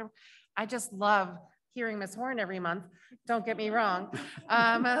classroom? I just love hearing Ms. Horn every month. Don't get me wrong.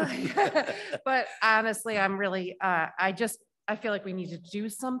 But honestly, I'm really, I feel like we need to do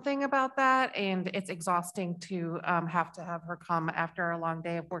something about that. And it's exhausting to have her come after a long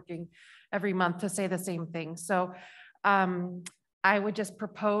day of working every month to say the same thing. So I would just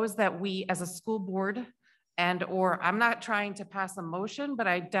propose that we as a school board or I'm not trying to pass a motion, but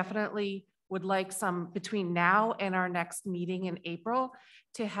I definitely would like some between now and our next meeting in April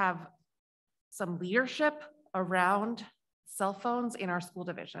to have some leadership around cell phones in our school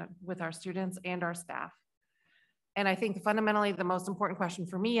division with our students and our staff. And I think fundamentally the most important question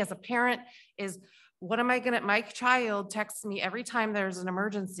for me as a parent is, what am I gonna, my child texts me every time there's an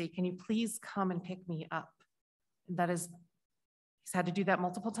emergency, can you please come and pick me up? And that is, he's had to do that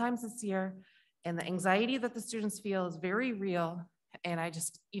multiple times this year. And the anxiety that the students feel is very real. And I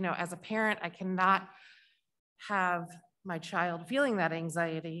just, as a parent, I cannot have my child feeling that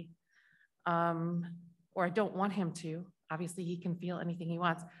anxiety, or I don't want him to. Obviously, he can feel anything he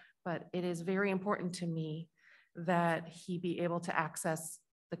wants, but it is very important to me that he be able to access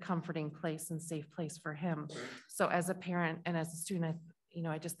the comforting place and safe place for him. So as a parent and as a student,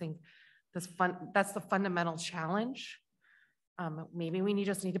 I just think that's the fundamental challenge. Maybe we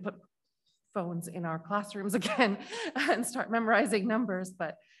just need to put phones in our classrooms again and start memorizing numbers,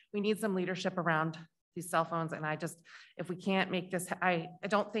 but we need some leadership around these cell phones. And if we can't make this, I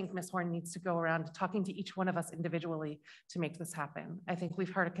don't think Ms. Horn needs to go around talking to each one of us individually to make this happen. I think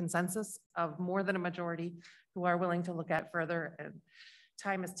we've heard a consensus of more than a majority who are willing to look at further, and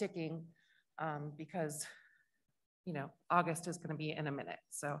time is ticking because, August is going to be in a minute.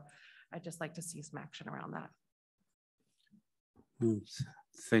 So I'd just like to see some action around that.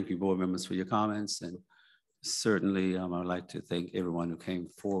 Thank you, board members, for your comments. And certainly, I'd like to thank everyone who came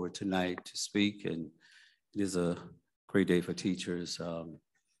forward tonight to speak. And it is a great day for teachers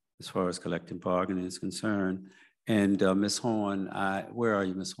as far as collective bargaining is concerned. And Ms. Horn, where are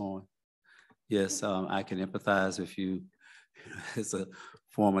you, Ms. Horn? Yes, I can empathize with you. As a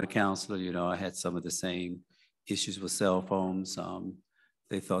former counselor, I had some of the same issues with cell phones.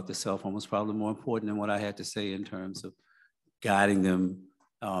 They thought the cell phone was probably more important than what I had to say in terms of guiding them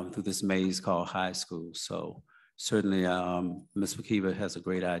through this maze called high school. So certainly Ms. McKeever has a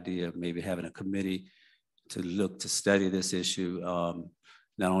great idea of maybe having a committee to study this issue,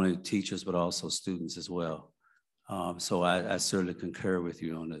 not only teachers, but also students as well. So I certainly concur with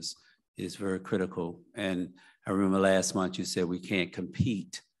you on this. It's very critical. And I remember last month you said we can't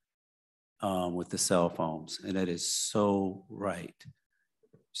compete with the cell phones, and that is so right.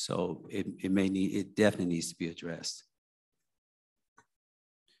 So it definitely needs to be addressed.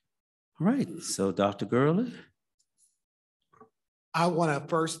 All right, so Dr. Gurley. I want to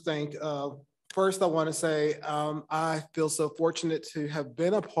first thank, first I want to say I feel so fortunate to have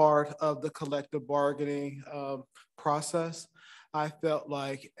been a part of the collective bargaining process. I felt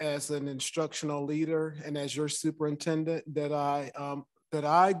like as an instructional leader and as your superintendent that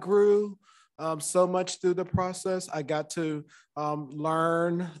I grew so much through the process. I got to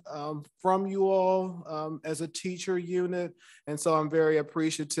learn from you all as a teacher unit. And so I'm very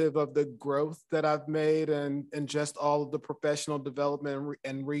appreciative of the growth that I've made and just all of the professional development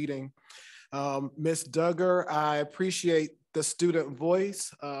and reading. Ms. Duggar, I appreciate the student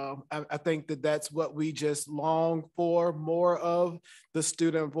voice. I think that that's what we just long for, more of the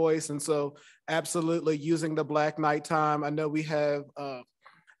student voice. And so absolutely using the Black Nighttime. I know we have,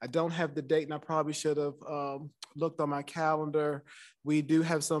 I don't have the date and I probably should have looked on my calendar. We do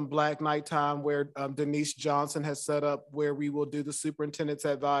have some Black Nighttime where Denise Johnson has set up where we will do the superintendent's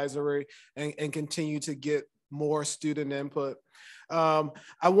advisory and continue to get more student input. I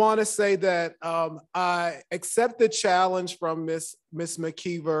want to say that I accept the challenge from Miss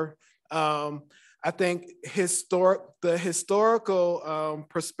McKeever. I think the historical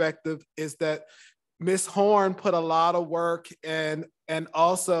perspective is that Ms. Horn put a lot of work and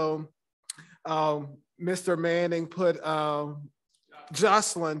also Mr. Manning put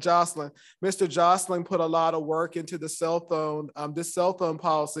Mr. Jocelyn put a lot of work into the cell phone, this cell phone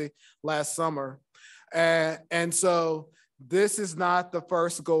policy last summer. And so this is not the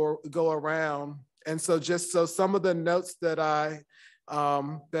first go around. And so just so some of the notes that I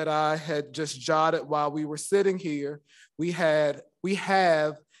had just jotted while we were sitting here, we have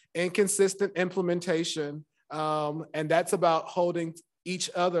inconsistent implementation, and that's about holding each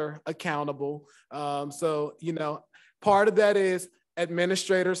other accountable. So, part of that is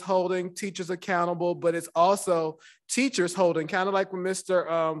administrators holding teachers accountable, but it's also teachers holding, kind of like what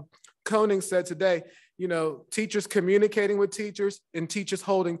Mr. Koenig said today, teachers communicating with teachers and teachers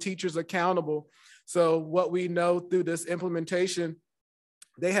holding teachers accountable. So what we know through this implementation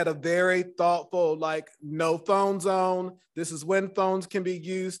They had a very thoughtful, like, no phone zone. This is when phones can be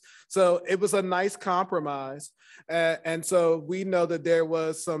used. So it was a nice compromise. And so we know that there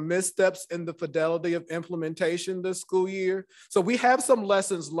was some missteps in the fidelity of implementation this school year. So we have some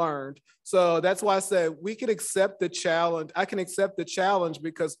lessons learned. So that's why I said we can accept the challenge. I can accept the challenge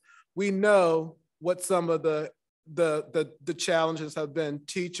because we know what some of the challenges have been: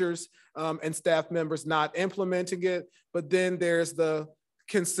 teachers and staff members not implementing it. But then there's the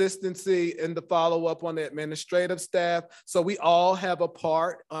consistency and the follow-up on the administrative staff. So we all have a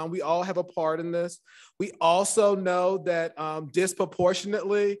part. We all have a part in this. We also know that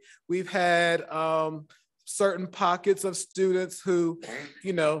disproportionately, we've had certain pockets of students who,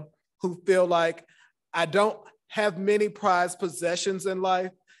 who feel like, I don't have many prized possessions in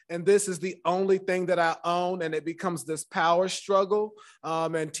life, and this is the only thing that I own, and it becomes this power struggle.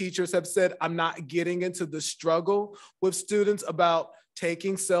 And teachers have said, I'm not getting into the struggle with students about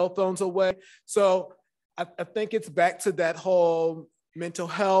taking cell phones away. So I think it's back to that whole mental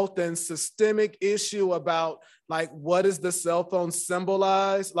health and systemic issue about, like, what does the cell phone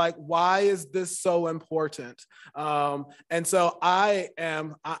symbolize? Like, why is this so important? And so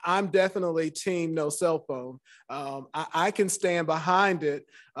I'm definitely team no cell phone. I can stand behind it,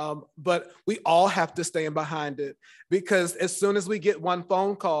 but we all have to stand behind it, because as soon as we get one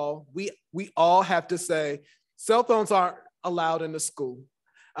phone call, we all have to say, cell phones aren't allowed in the school.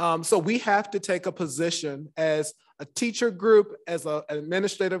 So we have to take a position as a teacher group, as an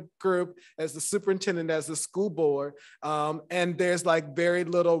administrative group, as the superintendent, as the school board. And there's like very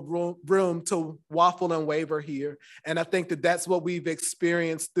little room to waffle and waver here. And I think that that's what we've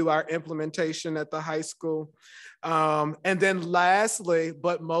experienced through our implementation at the high school. And then lastly,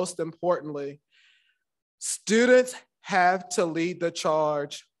 but most importantly, students have to lead the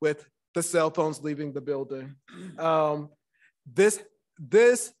charge with the cell phones leaving the building.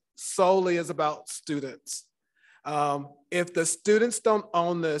 This solely is about students. If the students don't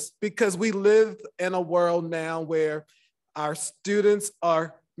own this, because we live in a world now where our students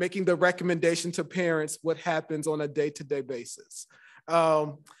are making the recommendation to parents what happens on a day-to-day basis.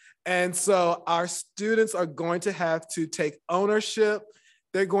 And so our students are going to have to take ownership.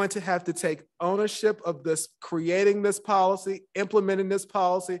 They're going to have to take ownership of this, creating this policy, implementing this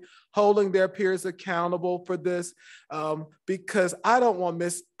policy, holding their peers accountable for this. Because I don't want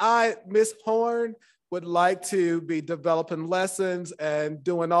Miss Horn would like to be developing lessons and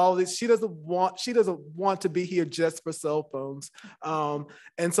doing all this. She doesn't want to be here just for cell phones.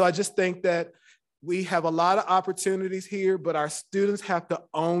 And so I just think that we have a lot of opportunities here, but our students have to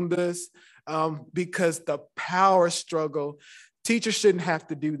own this, because the power struggle, teachers shouldn't have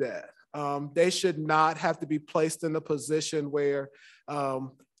to do that. They should not have to be placed in a position where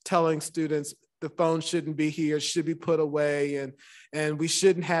telling students the phone shouldn't be here, should be put away, and we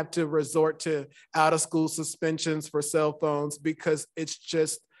shouldn't have to resort to out-of-school suspensions for cell phones, because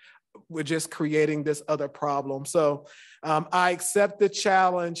we're just creating this other problem. So I accept the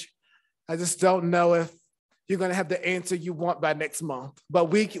challenge. I just don't know if you're going to have the answer you want by next month, but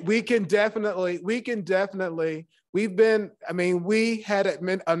we can definitely, we had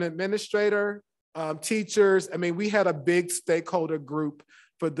an administrator, teachers. We had a big stakeholder group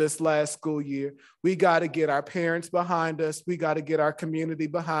for this last school year. We got to get our parents behind us. We got to get our community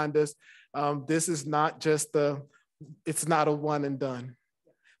behind us. This is not just it's not a one and done,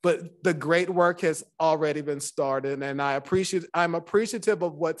 but the great work has already been started, and I'm appreciative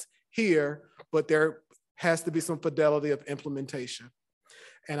of what's here, but there has to be some fidelity of implementation.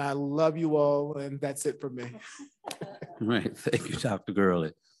 And I love you all, and that's it for me. Right, thank you, Dr.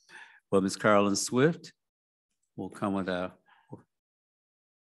 Gurley. Well, Ms. Carolyn Swift will come with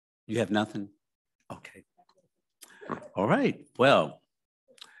you have nothing? Okay. All right, well,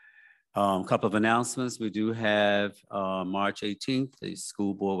 a couple of announcements. We do have March 18th, the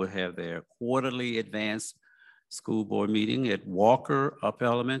school board will have their quarterly advanced school board meeting at Walker Upper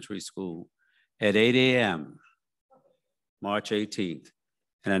Elementary School at 8 a.m., March 18th.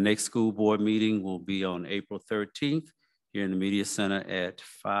 And our next school board meeting will be on April 13th here in the Media Center at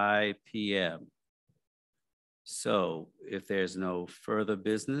 5 p.m. So if there's no further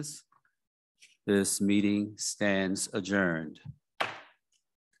business, this meeting stands adjourned.